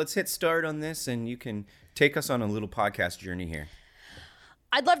podcast. Let's hit start on this, and you can take us on a little podcast journey here.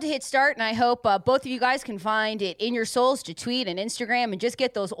 I'd love to hit start, and I hope both of you guys can find it in your souls to tweet and Instagram and just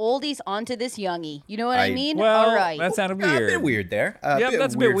get those oldies onto this youngie. You know what I mean? Well, all right. That sounded weird. A bit weird there.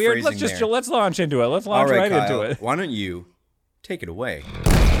 That's a bit weird. Let's launch into it. Let's launch right Kyle, into it. Why don't you take it away?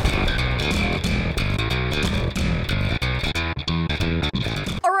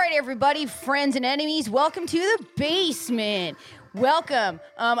 All right, everybody, friends and enemies, welcome to the basement. Welcome.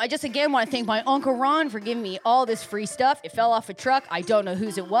 I just again want to thank my Uncle Ron for giving me all this free stuff. It fell off a truck. I don't know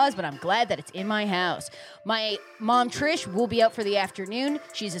whose it was, but I'm glad that it's in my house. My mom, Trish, will be out for the afternoon.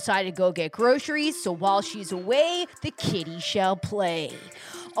 She's decided to go get groceries, so while she's away, the kitty shall play.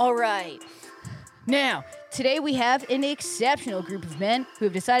 All right. Now, today we have an exceptional group of men who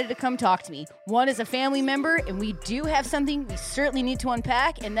have decided to come talk to me. One is a family member, and we do have something we certainly need to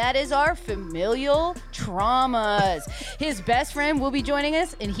unpack, and that is our familial traumas. His best friend will be joining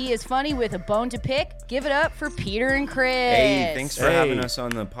us, and he is funny with a bone to pick. Give it up for Peter and Chris. Hey, thanks for having us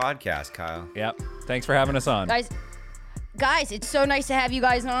on the podcast, Kyle. Yep, thanks for having us on. Guys, it's so nice to have you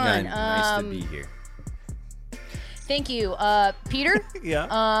guys on. Nice to be here. Thank you. Peter?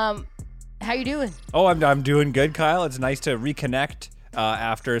 Yeah. How you doing? Oh, I'm doing good, Kyle. It's nice to reconnect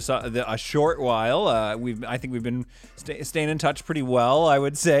after a short while. I think we've been staying in touch pretty well, I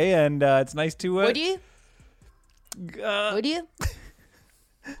would say, and it's nice to. Would you? Would you?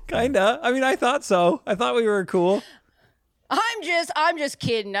 Kinda. I mean, I thought so. I thought we were cool. I'm just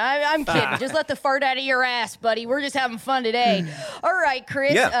kidding. I'm kidding. Just let the fart out of your ass, buddy. We're just having fun today. All right,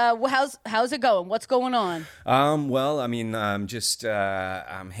 Chris. Yeah. How's it going? What's going on? Well, I mean, I'm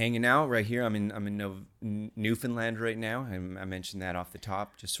hanging out right here. I'm in Newfoundland right now. I mentioned that off the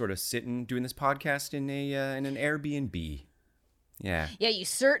top. Just sort of sitting, doing this podcast in an Airbnb. Yeah. Yeah, you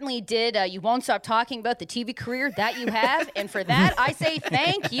certainly did. You won't stop talking about the TV career that you have, and for that, I say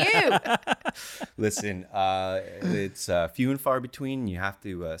thank you. Listen, it's few and far between. You have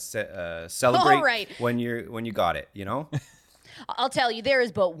to celebrate when you got it. You know. I'll tell you, there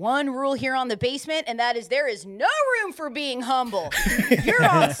is but one rule here on The Basement, and that is there is no room for being humble. You're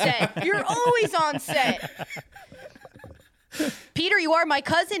on set. You're always on set. Peter, you are my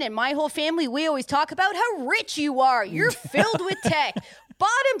cousin, and my whole family, we always talk about how rich you are. You're filled with tech.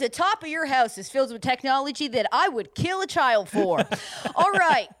 Bottom to top of your house is filled with technology that I would kill a child for. All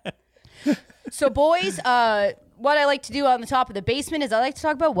right. So, boys, what I like to do on the top of The Basement is I like to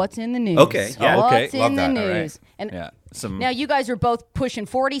talk about what's in the news. Okay. Yeah. What's Love in the that. news. All right. And now you guys are both pushing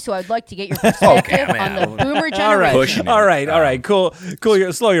 40, so I'd like to get your perspective on the boomer generation. Pushing it. All right. Cool.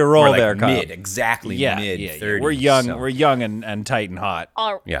 Slow your roll We're like there, Kyle. mid, exactly mid 30s. We're young. so- We're young and tight and hot.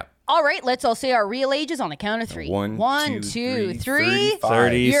 Yeah. All right, let's all say our real ages on the count of three. One, two, two, three.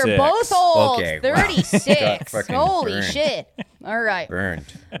 35. You're 36. both old. Okay, wow. 36. Fucking Holy burned. shit. All right. Burned.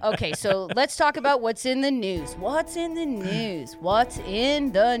 Okay, so let's talk about what's in the news. What's in the news? What's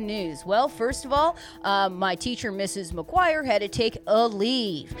in the news? Well, first of all, my teacher, Mrs. McGuire, had to take a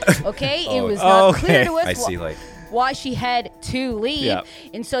leave. Okay, it was not clear to us. I see, like... why she had to leave. Yeah.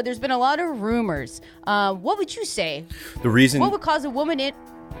 And so there's been a lot of rumors. What would you say? The reason... What would cause a woman in...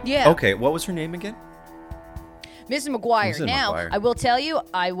 Yeah. Okay, what was her name again? Mrs. McGuire. Mrs. Now, McGuire. I will tell you,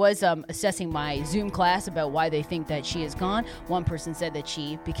 I was assessing my Zoom class about why they think that she is gone. One person said that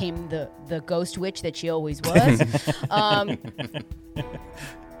she became the ghost witch that she always was.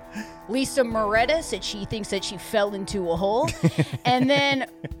 Lisa Moretta said she thinks that she fell into a hole. And then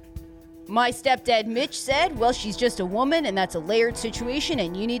my stepdad Mitch said, well, she's just a woman, and that's a layered situation,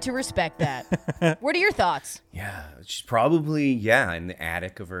 and you need to respect that. What are your thoughts? Yeah, she's probably, in the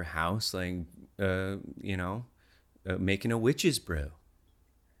attic of her house, like, making a witch's brew.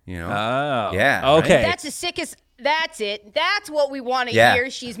 You know? Oh. Yeah. Okay. Right? That's the sickest. That's it. That's what we want to Yeah. hear.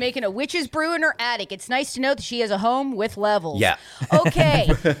 She's making a witch's brew in her attic. It's nice to know that she has a home with levels. Yeah. Okay.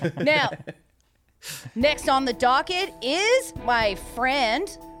 Now, next on the docket is my friend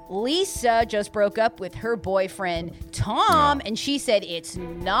Lisa just broke up with her boyfriend Tom, and she said, it's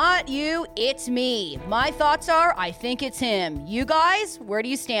not you, it's me. My thoughts are, I think it's him. You guys, where do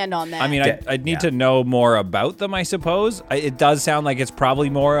you stand on that? I mean, I'd need to know more about them, I suppose. It does sound like it's probably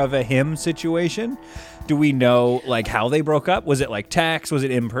more of a him situation. Do we know, like, how they broke up? Was it, like, text? Was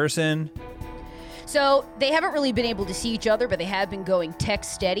it in person? So they haven't really been able to see each other, but they have been going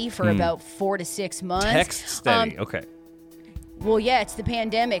text steady for about 4 to 6 months. Text steady, okay. Well, yeah, it's the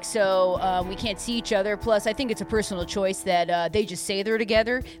pandemic, so we can't see each other. Plus, I think it's a personal choice that they just say they're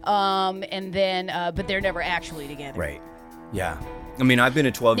together, and then, but they're never actually together. Right. Yeah. I mean, I've been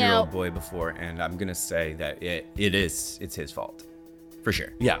a 12-year-old Now- boy before, and I'm going to say that it's his fault. For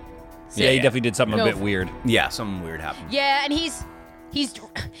sure. Yeah. Yeah, he definitely did something No. a bit weird. Yeah, something weird happened. Yeah, and he's.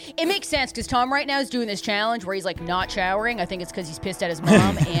 It makes sense because Tom right now is doing this challenge where he's like not showering. I think it's because he's pissed at his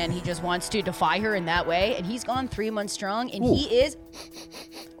mom and he just wants to defy her in that way. And he's gone 3 months strong, and he is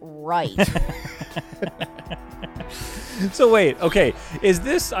right. So wait, okay, is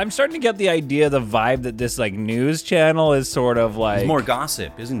this, I'm starting to get the idea, the vibe that this, like, news channel is sort of like... It's more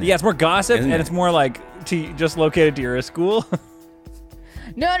gossip, isn't it? Yeah, it's more gossip, Isn't and it? it's more like just located to your school.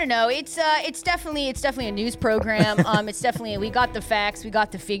 No. It's definitely a news program. It's definitely, we got the facts, we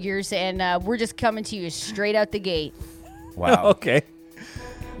got the figures, and we're just coming to you straight out the gate. Wow. Okay.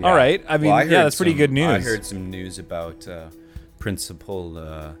 Yeah. All right. I mean, Well, yeah, that's pretty good news. I heard some news about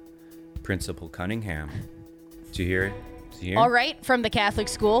Principal Cunningham. Did you hear it? All right, from the Catholic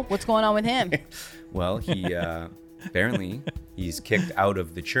school, what's going on with him? Well, he apparently he's kicked out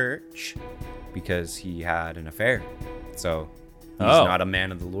of the church because he had an affair. So he's not a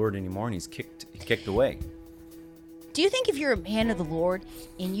man of the Lord anymore, and he's kicked away. Do you think if you're a man of the Lord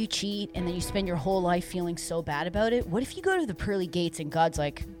and you cheat and then you spend your whole life feeling so bad about it, what if you go to the pearly gates and God's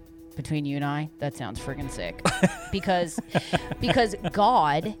like, between you and I, that sounds friggin' sick. because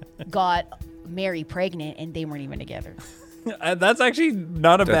God got Mary pregnant and they weren't even together. That's actually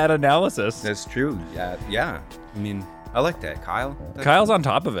not a bad analysis. That's true. Yeah. I mean, I like that, Kyle. Kyle's on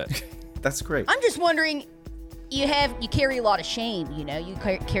top of it. That's great. I'm just wondering, you carry a lot of shame, you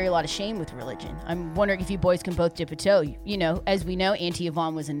carry a lot of shame with religion. I'm wondering if you boys can both dip a toe. As we know, Auntie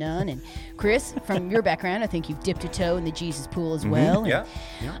Yvonne was a nun, and Chris, from your background, I think you've dipped a toe in the Jesus pool as well. And Yeah.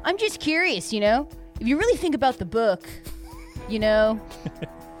 I'm just curious, if you really think about the book, So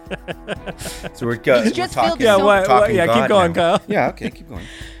we're just talking. filled with so- keep God going, now. Kyle. Yeah. Okay, keep going.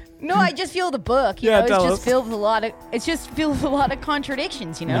 No, I just feel the book. Yeah, It's tell just us. filled with a lot of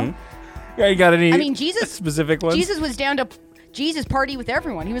contradictions. Yeah, you got any I mean, Jesus specific ones? Jesus was down to Jesus party with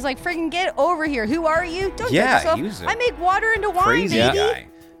everyone. He was like, "Friggin' get over here! Who are you? Don't Yeah, touch he was yourself. a I make water into wine, Crazy baby." guy.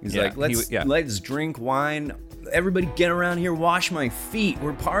 He's Yeah, like, he- yeah. let's drink wine. Everybody get around here, wash my feet.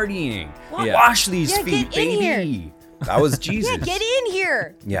 We're partying. Yeah. Wash these Yeah, feet, get in baby. here. That was Jesus. Yeah, get in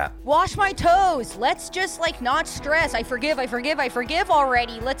here. Yeah. Wash my toes. Let's just like not stress. I forgive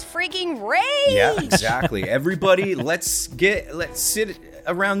already. Let's freaking rage. Yeah, exactly. Everybody, let's sit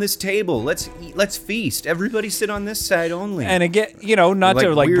around this table. Let's eat, let's feast. Everybody sit on this side only. And again, not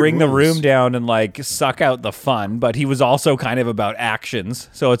to like bring the room down and like suck out the fun, but he was also kind of about actions.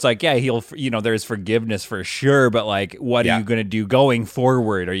 So it's like, yeah, he'll, there's forgiveness for sure, but like, what are you going to do going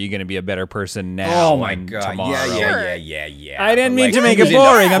forward? Are you going to be a better person now? Oh my God. Tomorrow? Yeah. I didn't mean to make it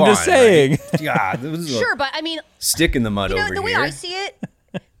boring. I'm just saying. Right? Yeah, sure, but I mean, stick in the mud over here. The way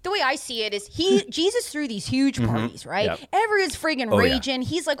I see it is Jesus threw these huge parties, right? Yep. Everyone's friggin' raging. Yeah.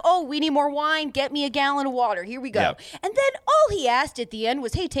 He's like, oh, we need more wine. Get me a gallon of water. Here we go. Yep. And then all he asked at the end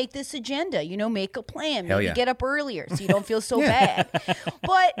was, hey, take this agenda. Make a plan. Maybe get up earlier so you don't feel so bad.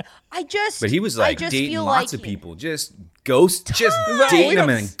 But he was like dating lots of people. Just dating them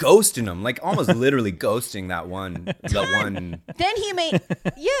and ghosting them. Like almost literally ghosting that one. Then he made,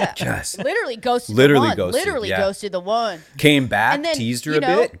 literally ghosted ghosted the one. Came back, then, teased her a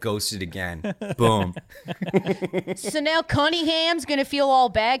bit, ghosted again. Boom. So now Cunningham's going to feel all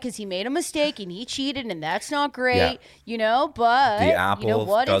bad because he made a mistake and he cheated and that's not great, but the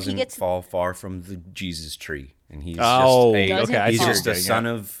apple doesn't fall far from the Jesus tree. And he's just a son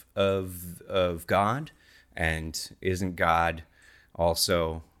of God. And isn't God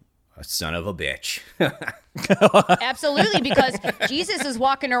also a son of a bitch? Absolutely, because Jesus is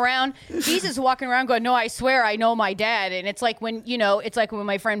walking around going, no, I swear I know my dad. And it's like when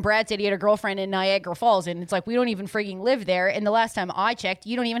my friend Brad said he had a girlfriend in Niagara Falls, and it's like, we don't even freaking live there. And the last time I checked,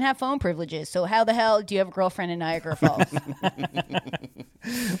 you don't even have phone privileges. So how the hell do you have a girlfriend in Niagara Falls?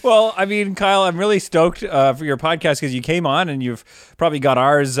 Well, I mean, Kyle, I'm really stoked for your podcast because you came on and you've probably got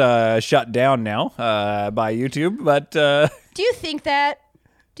ours shut down now by YouTube. But do you think that?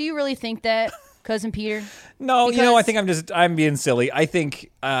 Do you really think that, Cousin Peter? No, I think I'm being silly. I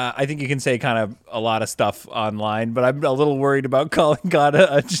think you can say kind of a lot of stuff online, but I'm a little worried about calling God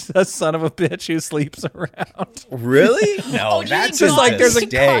a son of a bitch who sleeps around. Really? No, that's just like there's a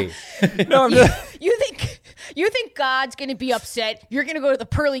day. No, You think God's going to be upset? You're going to go to the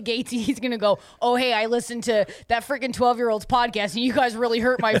pearly gates and he's going to go, oh, hey, I listened to that freaking 12-year-old's podcast and you guys really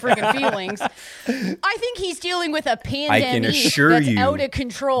hurt my freaking feelings. I think he's dealing with a pandemic that's out of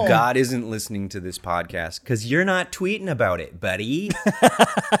control. God isn't listening to this podcast because you're not tweeting about it, buddy.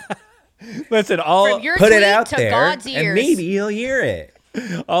 Listen, put it out there God's ears. And maybe he'll hear it.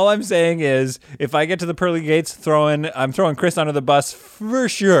 All I'm saying is, if I get to the pearly gates, I'm throwing Chris under the bus for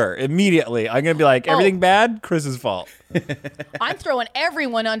sure. Immediately, I'm gonna be like, everything bad, Chris's fault. I'm throwing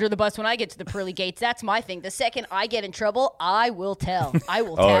everyone under the bus when I get to the pearly gates. That's my thing. The second I get in trouble, I will tell. I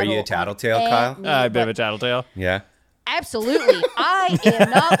will. Are you a tattletale, Kyle? A bit of a tattletale. Yeah. Absolutely. I am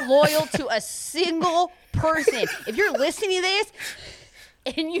not loyal to a single person. If you're listening to this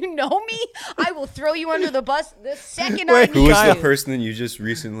and you know me, I will throw you under the bus the second I meet you. Who was the person that you just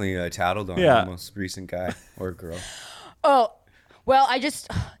recently tattled on? Yeah. The most recent guy or girl? Oh, well,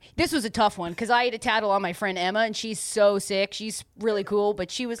 this was a tough one because I had a tattle on my friend Emma, and she's so sick. She's really cool,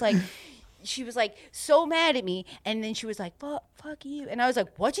 but she was like so mad at me, and then she was like, fuck you. And I was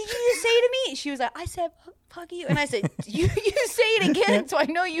like, what did you just say to me? And she was like, I said, fuck you. And I said, you say it again so I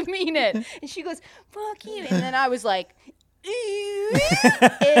know you mean it. And she goes, fuck you. And then I was like, excuse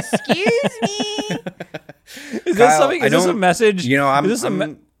me. Is this something? Is this a message?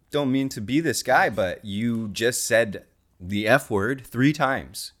 I don't mean to be this guy, but you just said the F word 3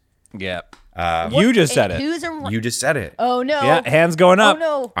 times. Yeah. You just said it. You just said it. Oh no. Yeah, hands going up. Oh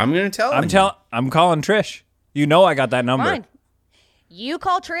no. I'm gonna tell him. I'm calling Trish. I got that number. Fine. You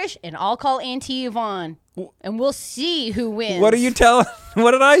call Trish and I'll call Auntie Yvonne, and we'll see who wins. What are you telling?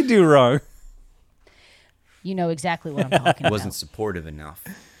 What did I do wrong? You know exactly what I'm talking about. Wasn't supportive enough.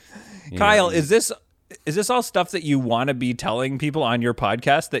 Kyle, is this all stuff that you want to be telling people on your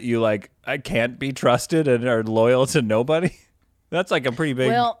podcast that you like, I can't be trusted and are loyal to nobody? That's like a pretty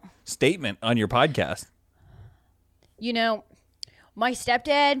big statement on your podcast. My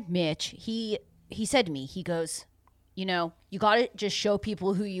stepdad, Mitch, he said to me, he goes, you got to just show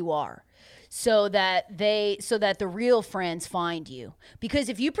people who you are so that the real friends find you. Because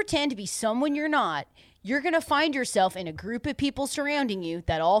if you pretend to be someone you're not, you're going to find yourself in a group of people surrounding you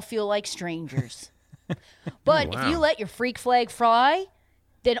that all feel like strangers. But if you let your freak flag fly,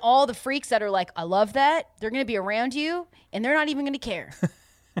 then all the freaks that are like, I love that, they're going to be around you, and they're not even going to care.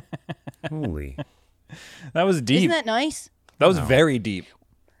 Holy. That was deep. Isn't that nice? That was very deep.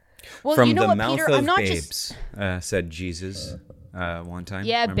 Well, From you know the what, mouth Peter? of I'm not babes, said Jesus one time.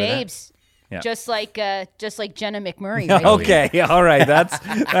 Yeah, Remember babes. That? Just like Jenna McMurray. Right? Okay, all right.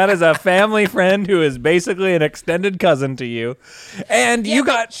 That is a family friend who is basically an extended cousin to you, and you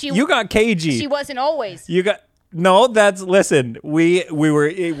got KG. She wasn't always. You got no. Listen.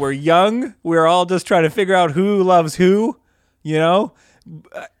 We're young. We're all just trying to figure out who loves who. You know.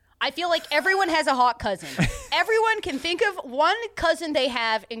 I feel like everyone has a hot cousin. Everyone can think of one cousin they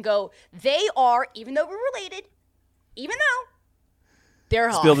have and go, they are, even though we're related, even though they're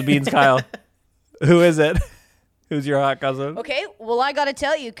hot. Spill the beans, Kyle. Who is it? Who's your hot cousin? Okay, well, I got to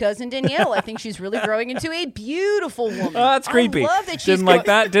tell you, cousin Danielle, I think she's really growing into a beautiful woman. Oh, that's creepy. I love that she's Didn't like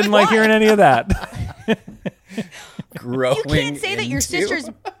that. Didn't like hearing any of that. Growing. You can't say that your sister's.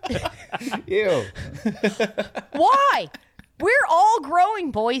 Ew. Why? We're all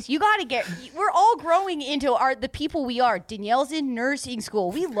growing, boys. You got to get. We're all growing into the people we are. Danielle's in nursing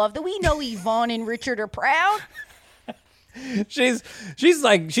school. We love that. We know Yvonne and Richard are proud. She's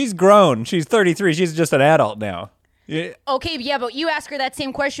grown. She's 33. She's just an adult now. Yeah. Okay, yeah, but you ask her that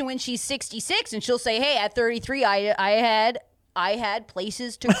same question when she's 66, and she'll say, "Hey, at 33, I had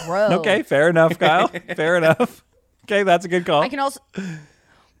places to grow." Okay, fair enough, Kyle. Fair enough. Okay, that's a good call. I can also.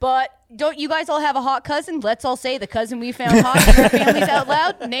 But don't you guys all have a hot cousin? Let's all say the cousin we found hot in our families out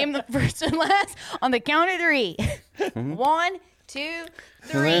loud. Name the first and last on the count of 3. 1, 2,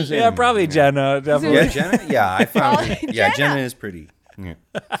 3. Yeah, probably Jenna. Definitely. Yeah, Jenna. Yeah, I found. Probably Yeah, Jenna. Jenna is pretty. Yeah.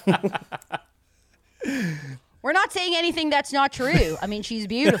 We're not saying anything that's not true. I mean, she's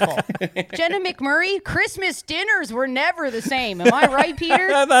beautiful. Jenna McMurray, Christmas dinners were never the same. Am I right, Peter?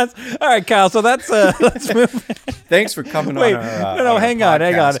 That's all right, Kyle. So let's move. Thanks for coming Wait, on our no, hang on,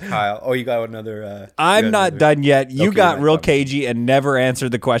 podcast, Kyle. Oh, you got another. I'm not done yet. You Okay, got right, real okay. cagey and never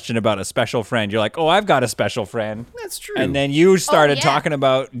answered the question about a special friend. You're like, oh, I've got a special friend. That's true. And then you started yeah. talking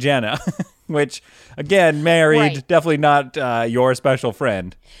about Jenna, which, again, married, Right. definitely not your special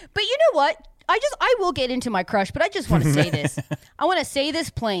friend. But you know what? I will get into my crush, but I just want to say this. I want to say this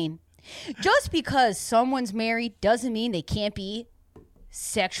plain. Just because someone's married doesn't mean they can't be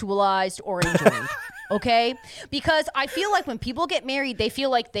sexualized or enjoyed. Okay? Because I feel like when people get married, they feel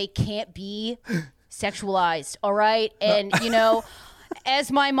like they can't be sexualized. All right? And, you know, as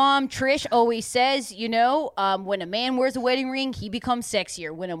my mom, Trish, always says, you know, when a man wears a wedding ring, he becomes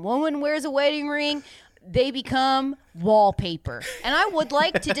sexier. When a woman wears a wedding ring, they become wallpaper. And I would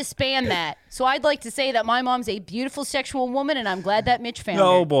like to disband that. So I'd like to say that my mom's a beautiful sexual woman, and I'm glad that Mitch found her.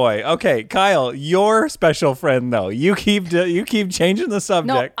 Oh boy. Okay, Kyle, your special friend though. You keep changing the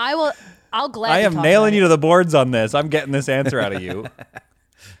subject. No, I'll gladly I am talk nailing about you it. to the boards on this. I'm getting this answer out of you.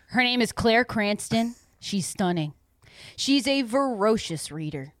 Her name is Claire Cranston. She's stunning. She's a ferocious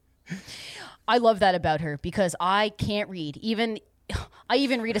reader. I love that about her because I can't read. I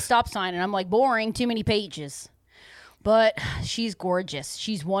even read a stop sign and I'm like, boring, too many pages. But she's gorgeous.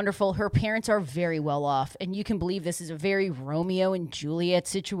 She's wonderful. Her parents are very well off. And you can believe this is a very Romeo and Juliet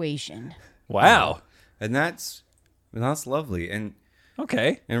situation. Wow. And that's lovely. And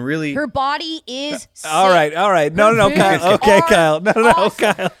Okay. really, Her body is sick. All right. No, Her Kyle. boobs Okay, are Kyle. No,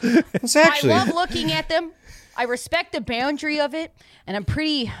 awesome. Kyle. it's actually. I love looking at them. I respect the boundary of it. And I'm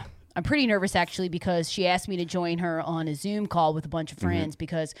pretty nervous actually because she asked me to join her on a Zoom call with a bunch of friends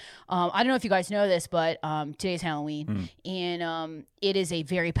because I don't know if you guys know this, but today's Halloween and it is a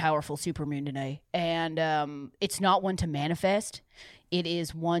very powerful supermoon today. And it's not one to manifest. It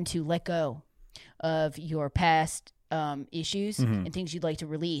is one to let go of your past issues and things you'd like to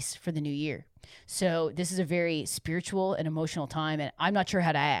release for the new year. So this is a very spiritual and emotional time, and I'm not sure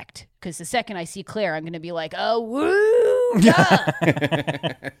how to act because the second I see Claire, I'm going to be like, "Oh, woo!"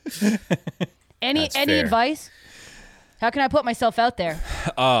 Yeah. Any fair. advice? How can I put myself out there?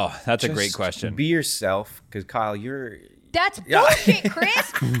 Oh, that's a great Just question. Be yourself, because Kyle, you're. That's bullshit,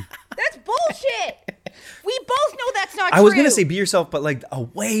 Chris. That's bullshit. We both know that's not true. I was gonna say be yourself, but like a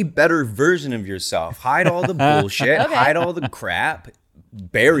way better version of yourself. Hide all the bullshit. Okay. Hide all the crap.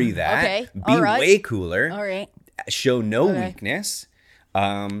 Bury that. Okay, Be all right. way cooler. All right. Show no Okay. weakness.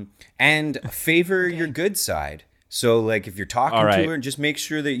 And favor your good side. So like if you're talking All right. to her, just make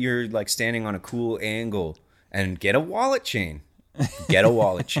sure that you're like standing on a cool angle and get a wallet chain. Get a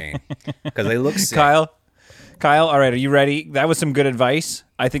wallet chain because they look sick. Kyle, all right, are you ready? That was some good advice.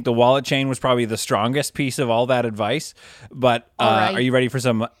 I think the wallet chain was probably the strongest piece of all that advice. But right. Are you ready for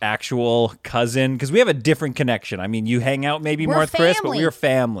some actual cousin? Because we have a different connection. I mean, you hang out maybe We're more with Chris, but family. we're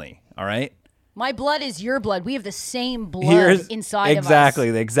family. All right. My blood is your blood. We have the same blood inside of us. Exactly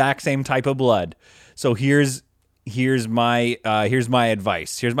the exact same type of blood. So here's my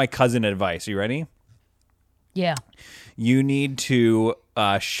advice. Here's my cousin advice. Are you ready? Yeah. You need to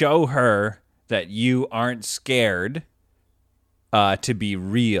show her that you aren't scared to be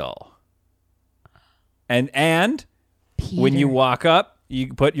real. And Peter. when you walk up,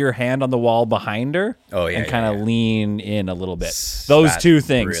 you put your hand on the wall behind her and kind of lean in a little bit. Those two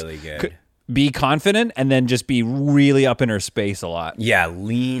things. Really good. Be confident and then just be really up in her space a lot. Yeah,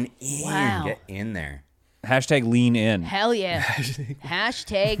 lean in. Wow. Get in there. Hashtag lean in. Hell yeah.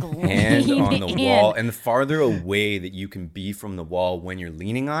 Hashtag Hand lean on the in. wall. And the farther away that you can be from the wall when you're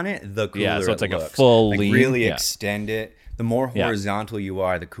leaning on it, the cooler Yeah, so it's it like looks. a full lean. Really Yeah. extend it. The more horizontal you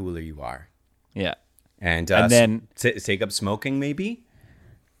are, the cooler you are. Yeah. And then take up smoking, maybe?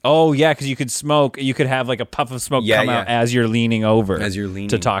 Oh, yeah, because you could smoke. You could have like a puff of smoke come out as you're leaning over. As you're leaning.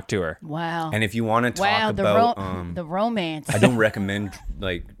 To talk to her. Wow. And if you want to talk wow, about... the romance. I don't recommend,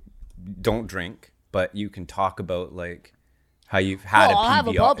 don't drink, but you can talk about, how you've had a PBR. I'll have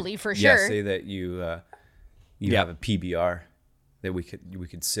a bubbly for Yeah, sure. say that you have a PBR that we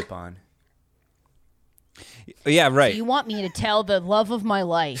could sip on. Yeah, right. So you want me to tell the love of my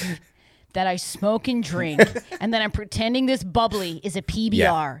life that I smoke and drink, and then I'm pretending this bubbly is a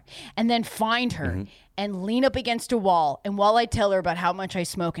PBR, and then find her and lean up against a wall, and while I tell her about how much I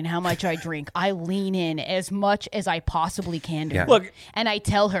smoke and how much I drink, I lean in as much as I possibly can to her. Look, and I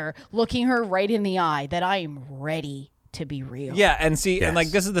tell her, looking her right in the eye, that I am ready to be real. Yeah, and see, and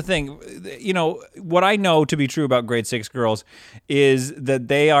this is the thing, what I know to be true about grade 6 girls is that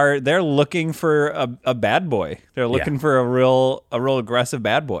they're looking for a bad boy. They're looking for a real aggressive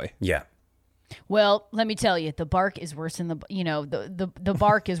bad boy. Yeah. Well, let me tell you, the bark is worse than the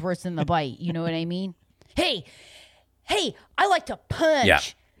bark is worse than the bite. You know what I mean? Hey, I like to punch. Yeah.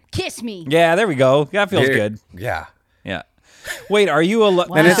 Kiss me. Yeah, there we go. That feels good. Yeah. Yeah. Wait, are you a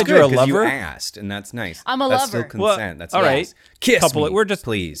And it's you're a good because you lover? asked, and that's nice. I'm a that's lover. Still Well, consent. That's all nice. right. Kiss me, We're just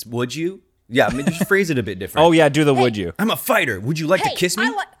please. Would you? Yeah, just phrase it a bit different. Oh yeah, do the would you? I'm a fighter. Would you like to kiss me?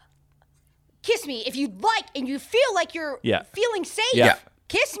 Kiss me if you'd like, and you feel like you're feeling safe. Yeah.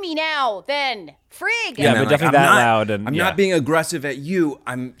 Kiss me now, then. Frig. Yeah, but definitely that loud. And I'm not being aggressive at you.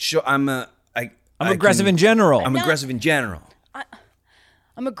 I'm aggressive in general. I'm aggressive in general.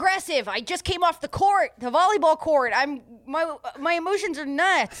 I'm aggressive. I just came off the court, the volleyball court. My emotions are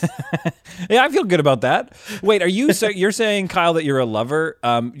nuts. Yeah, I feel good about that. Wait, you're saying, Kyle, that you're a lover?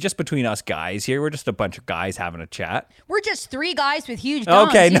 Just between us guys here, we're just a bunch of guys having a chat. We're just 3 guys with huge dongs.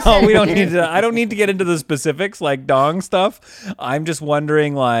 Okay, no, we don't need to. I don't need to get into the specifics like dong stuff. I'm just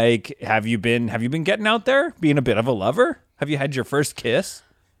wondering, have you been getting out there, being a bit of a lover? Have you had your first kiss?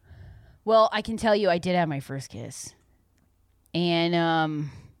 Well, I can tell you, I did have my first kiss. And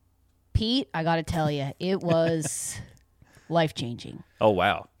Pete, I got to tell you, it was life-changing. Oh,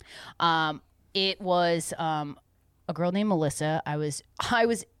 wow. It was a girl named Melissa. I was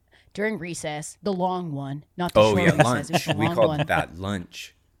during recess, the long one, not the short recess. Lunch. It was the We long called one. that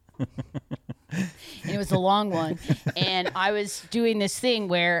lunch. And it was the long one. And I was doing this thing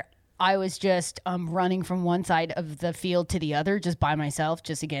where I was just running from one side of the field to the other just by myself,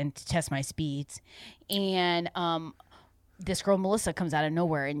 just again to test my speeds. And this girl, Melissa, comes out of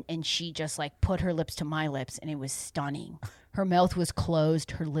nowhere and she just put her lips to my lips, and it was stunning. Her mouth was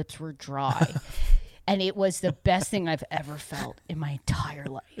closed. Her lips were dry. And it was the best thing I've ever felt in my entire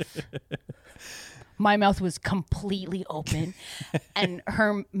life. My mouth was completely open, and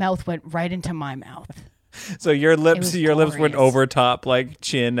her mouth went right into my mouth. So your lips went glorious. over top,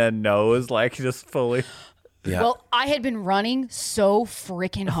 chin and nose, just fully. Yeah. Well, I had been running so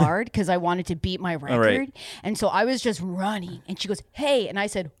freaking hard because I wanted to beat my record. right. And so I was just running. And she goes, hey. And I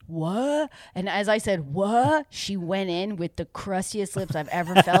said, what? And as I said, what? She went in with the crustiest lips I've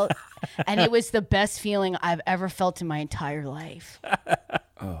ever felt. And it was the best feeling I've ever felt in my entire life.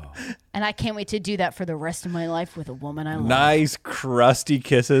 And I can't wait to do that for the rest of my life with a woman I love. Nice crusty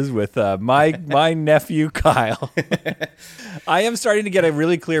kisses with my nephew Kyle. I am starting to get a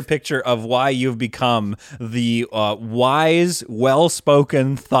really clear picture of why you've become the wise,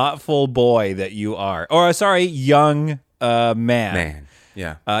 well-spoken, thoughtful boy that you are. Or sorry, young man.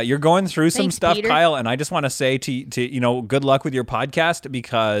 Yeah. You're going through some Thanks, stuff, Peter. Kyle, and I just want to say to good luck with your podcast,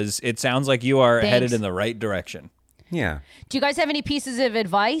 because it sounds like you are headed in the right direction. Yeah. Do you guys have any pieces of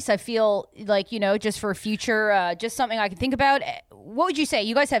advice? I feel like, just for future, just something I can think about. What would you say?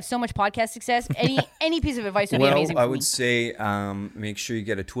 You guys have so much podcast success. Any piece of advice would be amazing for I me. would say make sure you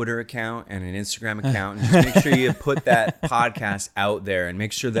get a Twitter account and an Instagram account, and just make sure you put that podcast out there, and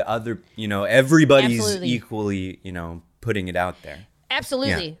make sure that everybody's Absolutely. equally, putting it out there.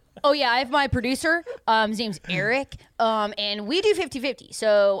 Absolutely. Yeah. Oh, yeah. I have my producer. His name's Eric. And we do 50-50.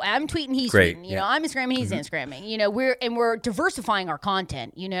 So I'm tweeting, he's Great, tweeting. yeah. I'm Instagramming, he's Instagramming. We're diversifying our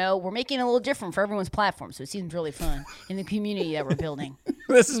content. We're making it a little different for everyone's platform. So it seems really fun in the community that we're building.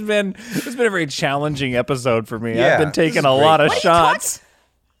 This has been a very challenging episode for me. Yeah, I've been this is taking a great. lot of What are you shots.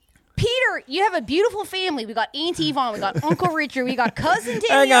 Peter, Peter, you have a beautiful family. We got Auntie Yvonne, we got Uncle Richard, we got Cousin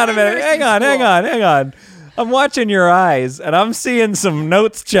Danielle. Hang on a minute. Hang on. I'm watching your eyes, and I'm seeing some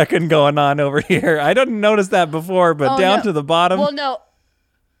notes checking going on over here. I didn't notice that before, but down to the bottom. Well, no.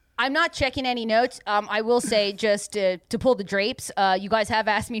 I'm not checking any notes. I will say, just to pull the drapes, you guys have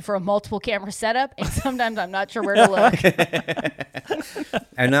asked me for a multiple camera setup, and sometimes I'm not sure where to look.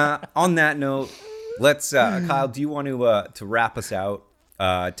 And on that note, let's Kyle, do you want to wrap us out?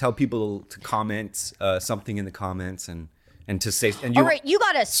 Tell people to comment something in the comments and to say. And all right, you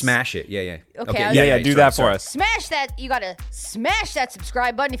gotta smash it. Yeah. Okay. Do that for us. Smash that. You gotta smash that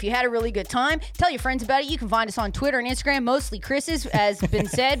subscribe button if you had a really good time. Tell your friends about it. You can find us on Twitter and Instagram, mostly Chris's, as been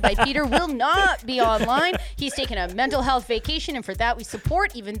said by Peter, will not be online. He's taking a mental health vacation, and for that we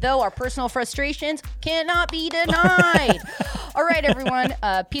support, even though our personal frustrations cannot be denied. All right, everyone.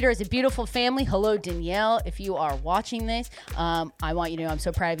 Peter has a beautiful family. Hello, Danielle. If you are watching this, I want you to know I'm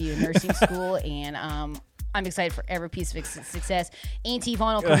so proud of you in nursing school, and I'm excited for every piece of success. Auntie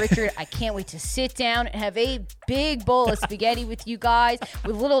Yvonne, Uncle Richard, I can't wait to sit down and have a big bowl of spaghetti with you guys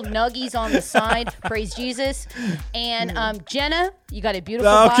with little nuggies on the side. Praise Jesus. And Jenna, you got a beautiful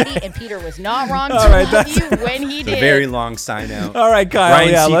body, and Peter was not wrong to love you when he did. A very long sign out. All right, Kyle.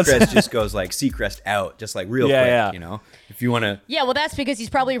 Ryan Seacrest just goes like Seacrest out, just like real quick, you know? If you want to. Yeah, well, that's because he's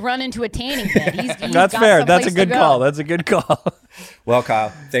probably run into a tanning bed. He's that's fair. That's a good call. That's a good call. Well, Kyle,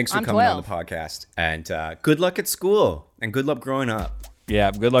 thanks for coming 12. on the podcast. And good luck at school. And good luck growing up.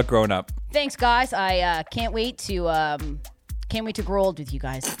 Yeah, good luck growing up. Thanks, guys. I can't wait to grow old with you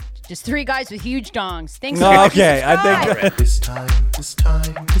guys. Just three guys with huge dongs. Thanks so much. Okay, I think This time,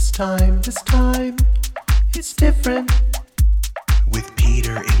 it's different. With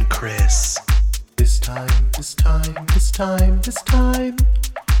Peter and Chris. This time, it's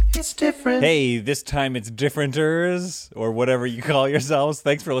different. Hey, this time it's differenters, or whatever you call yourselves.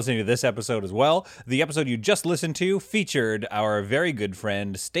 Thanks for listening to this episode as well. The episode you just listened to featured our very good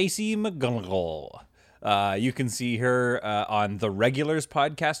friend, Stacey McGonigal. You can see her on the Regulars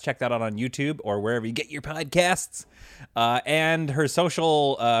podcast. Check that out on YouTube or wherever you get your podcasts. And her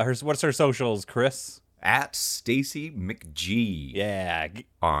social, what's her socials, Chris? At Stacey McG. Yeah.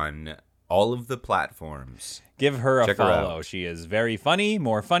 On all of the platforms. Give her a follow. Her she is very funny,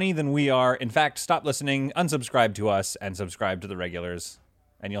 more funny than we are. In fact, stop listening, unsubscribe to us, and subscribe to the Regulars,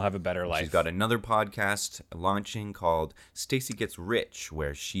 and you'll have a better life. She's got another podcast launching called Stacey Gets Rich,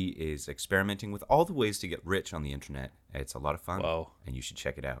 where she is experimenting with all the ways to get rich on the internet. It's a lot of fun. Whoa. And you should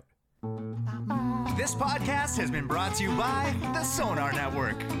check it out. This podcast has been brought to you by the Sonar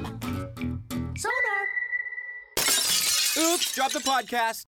Network. Oops, drop the podcast.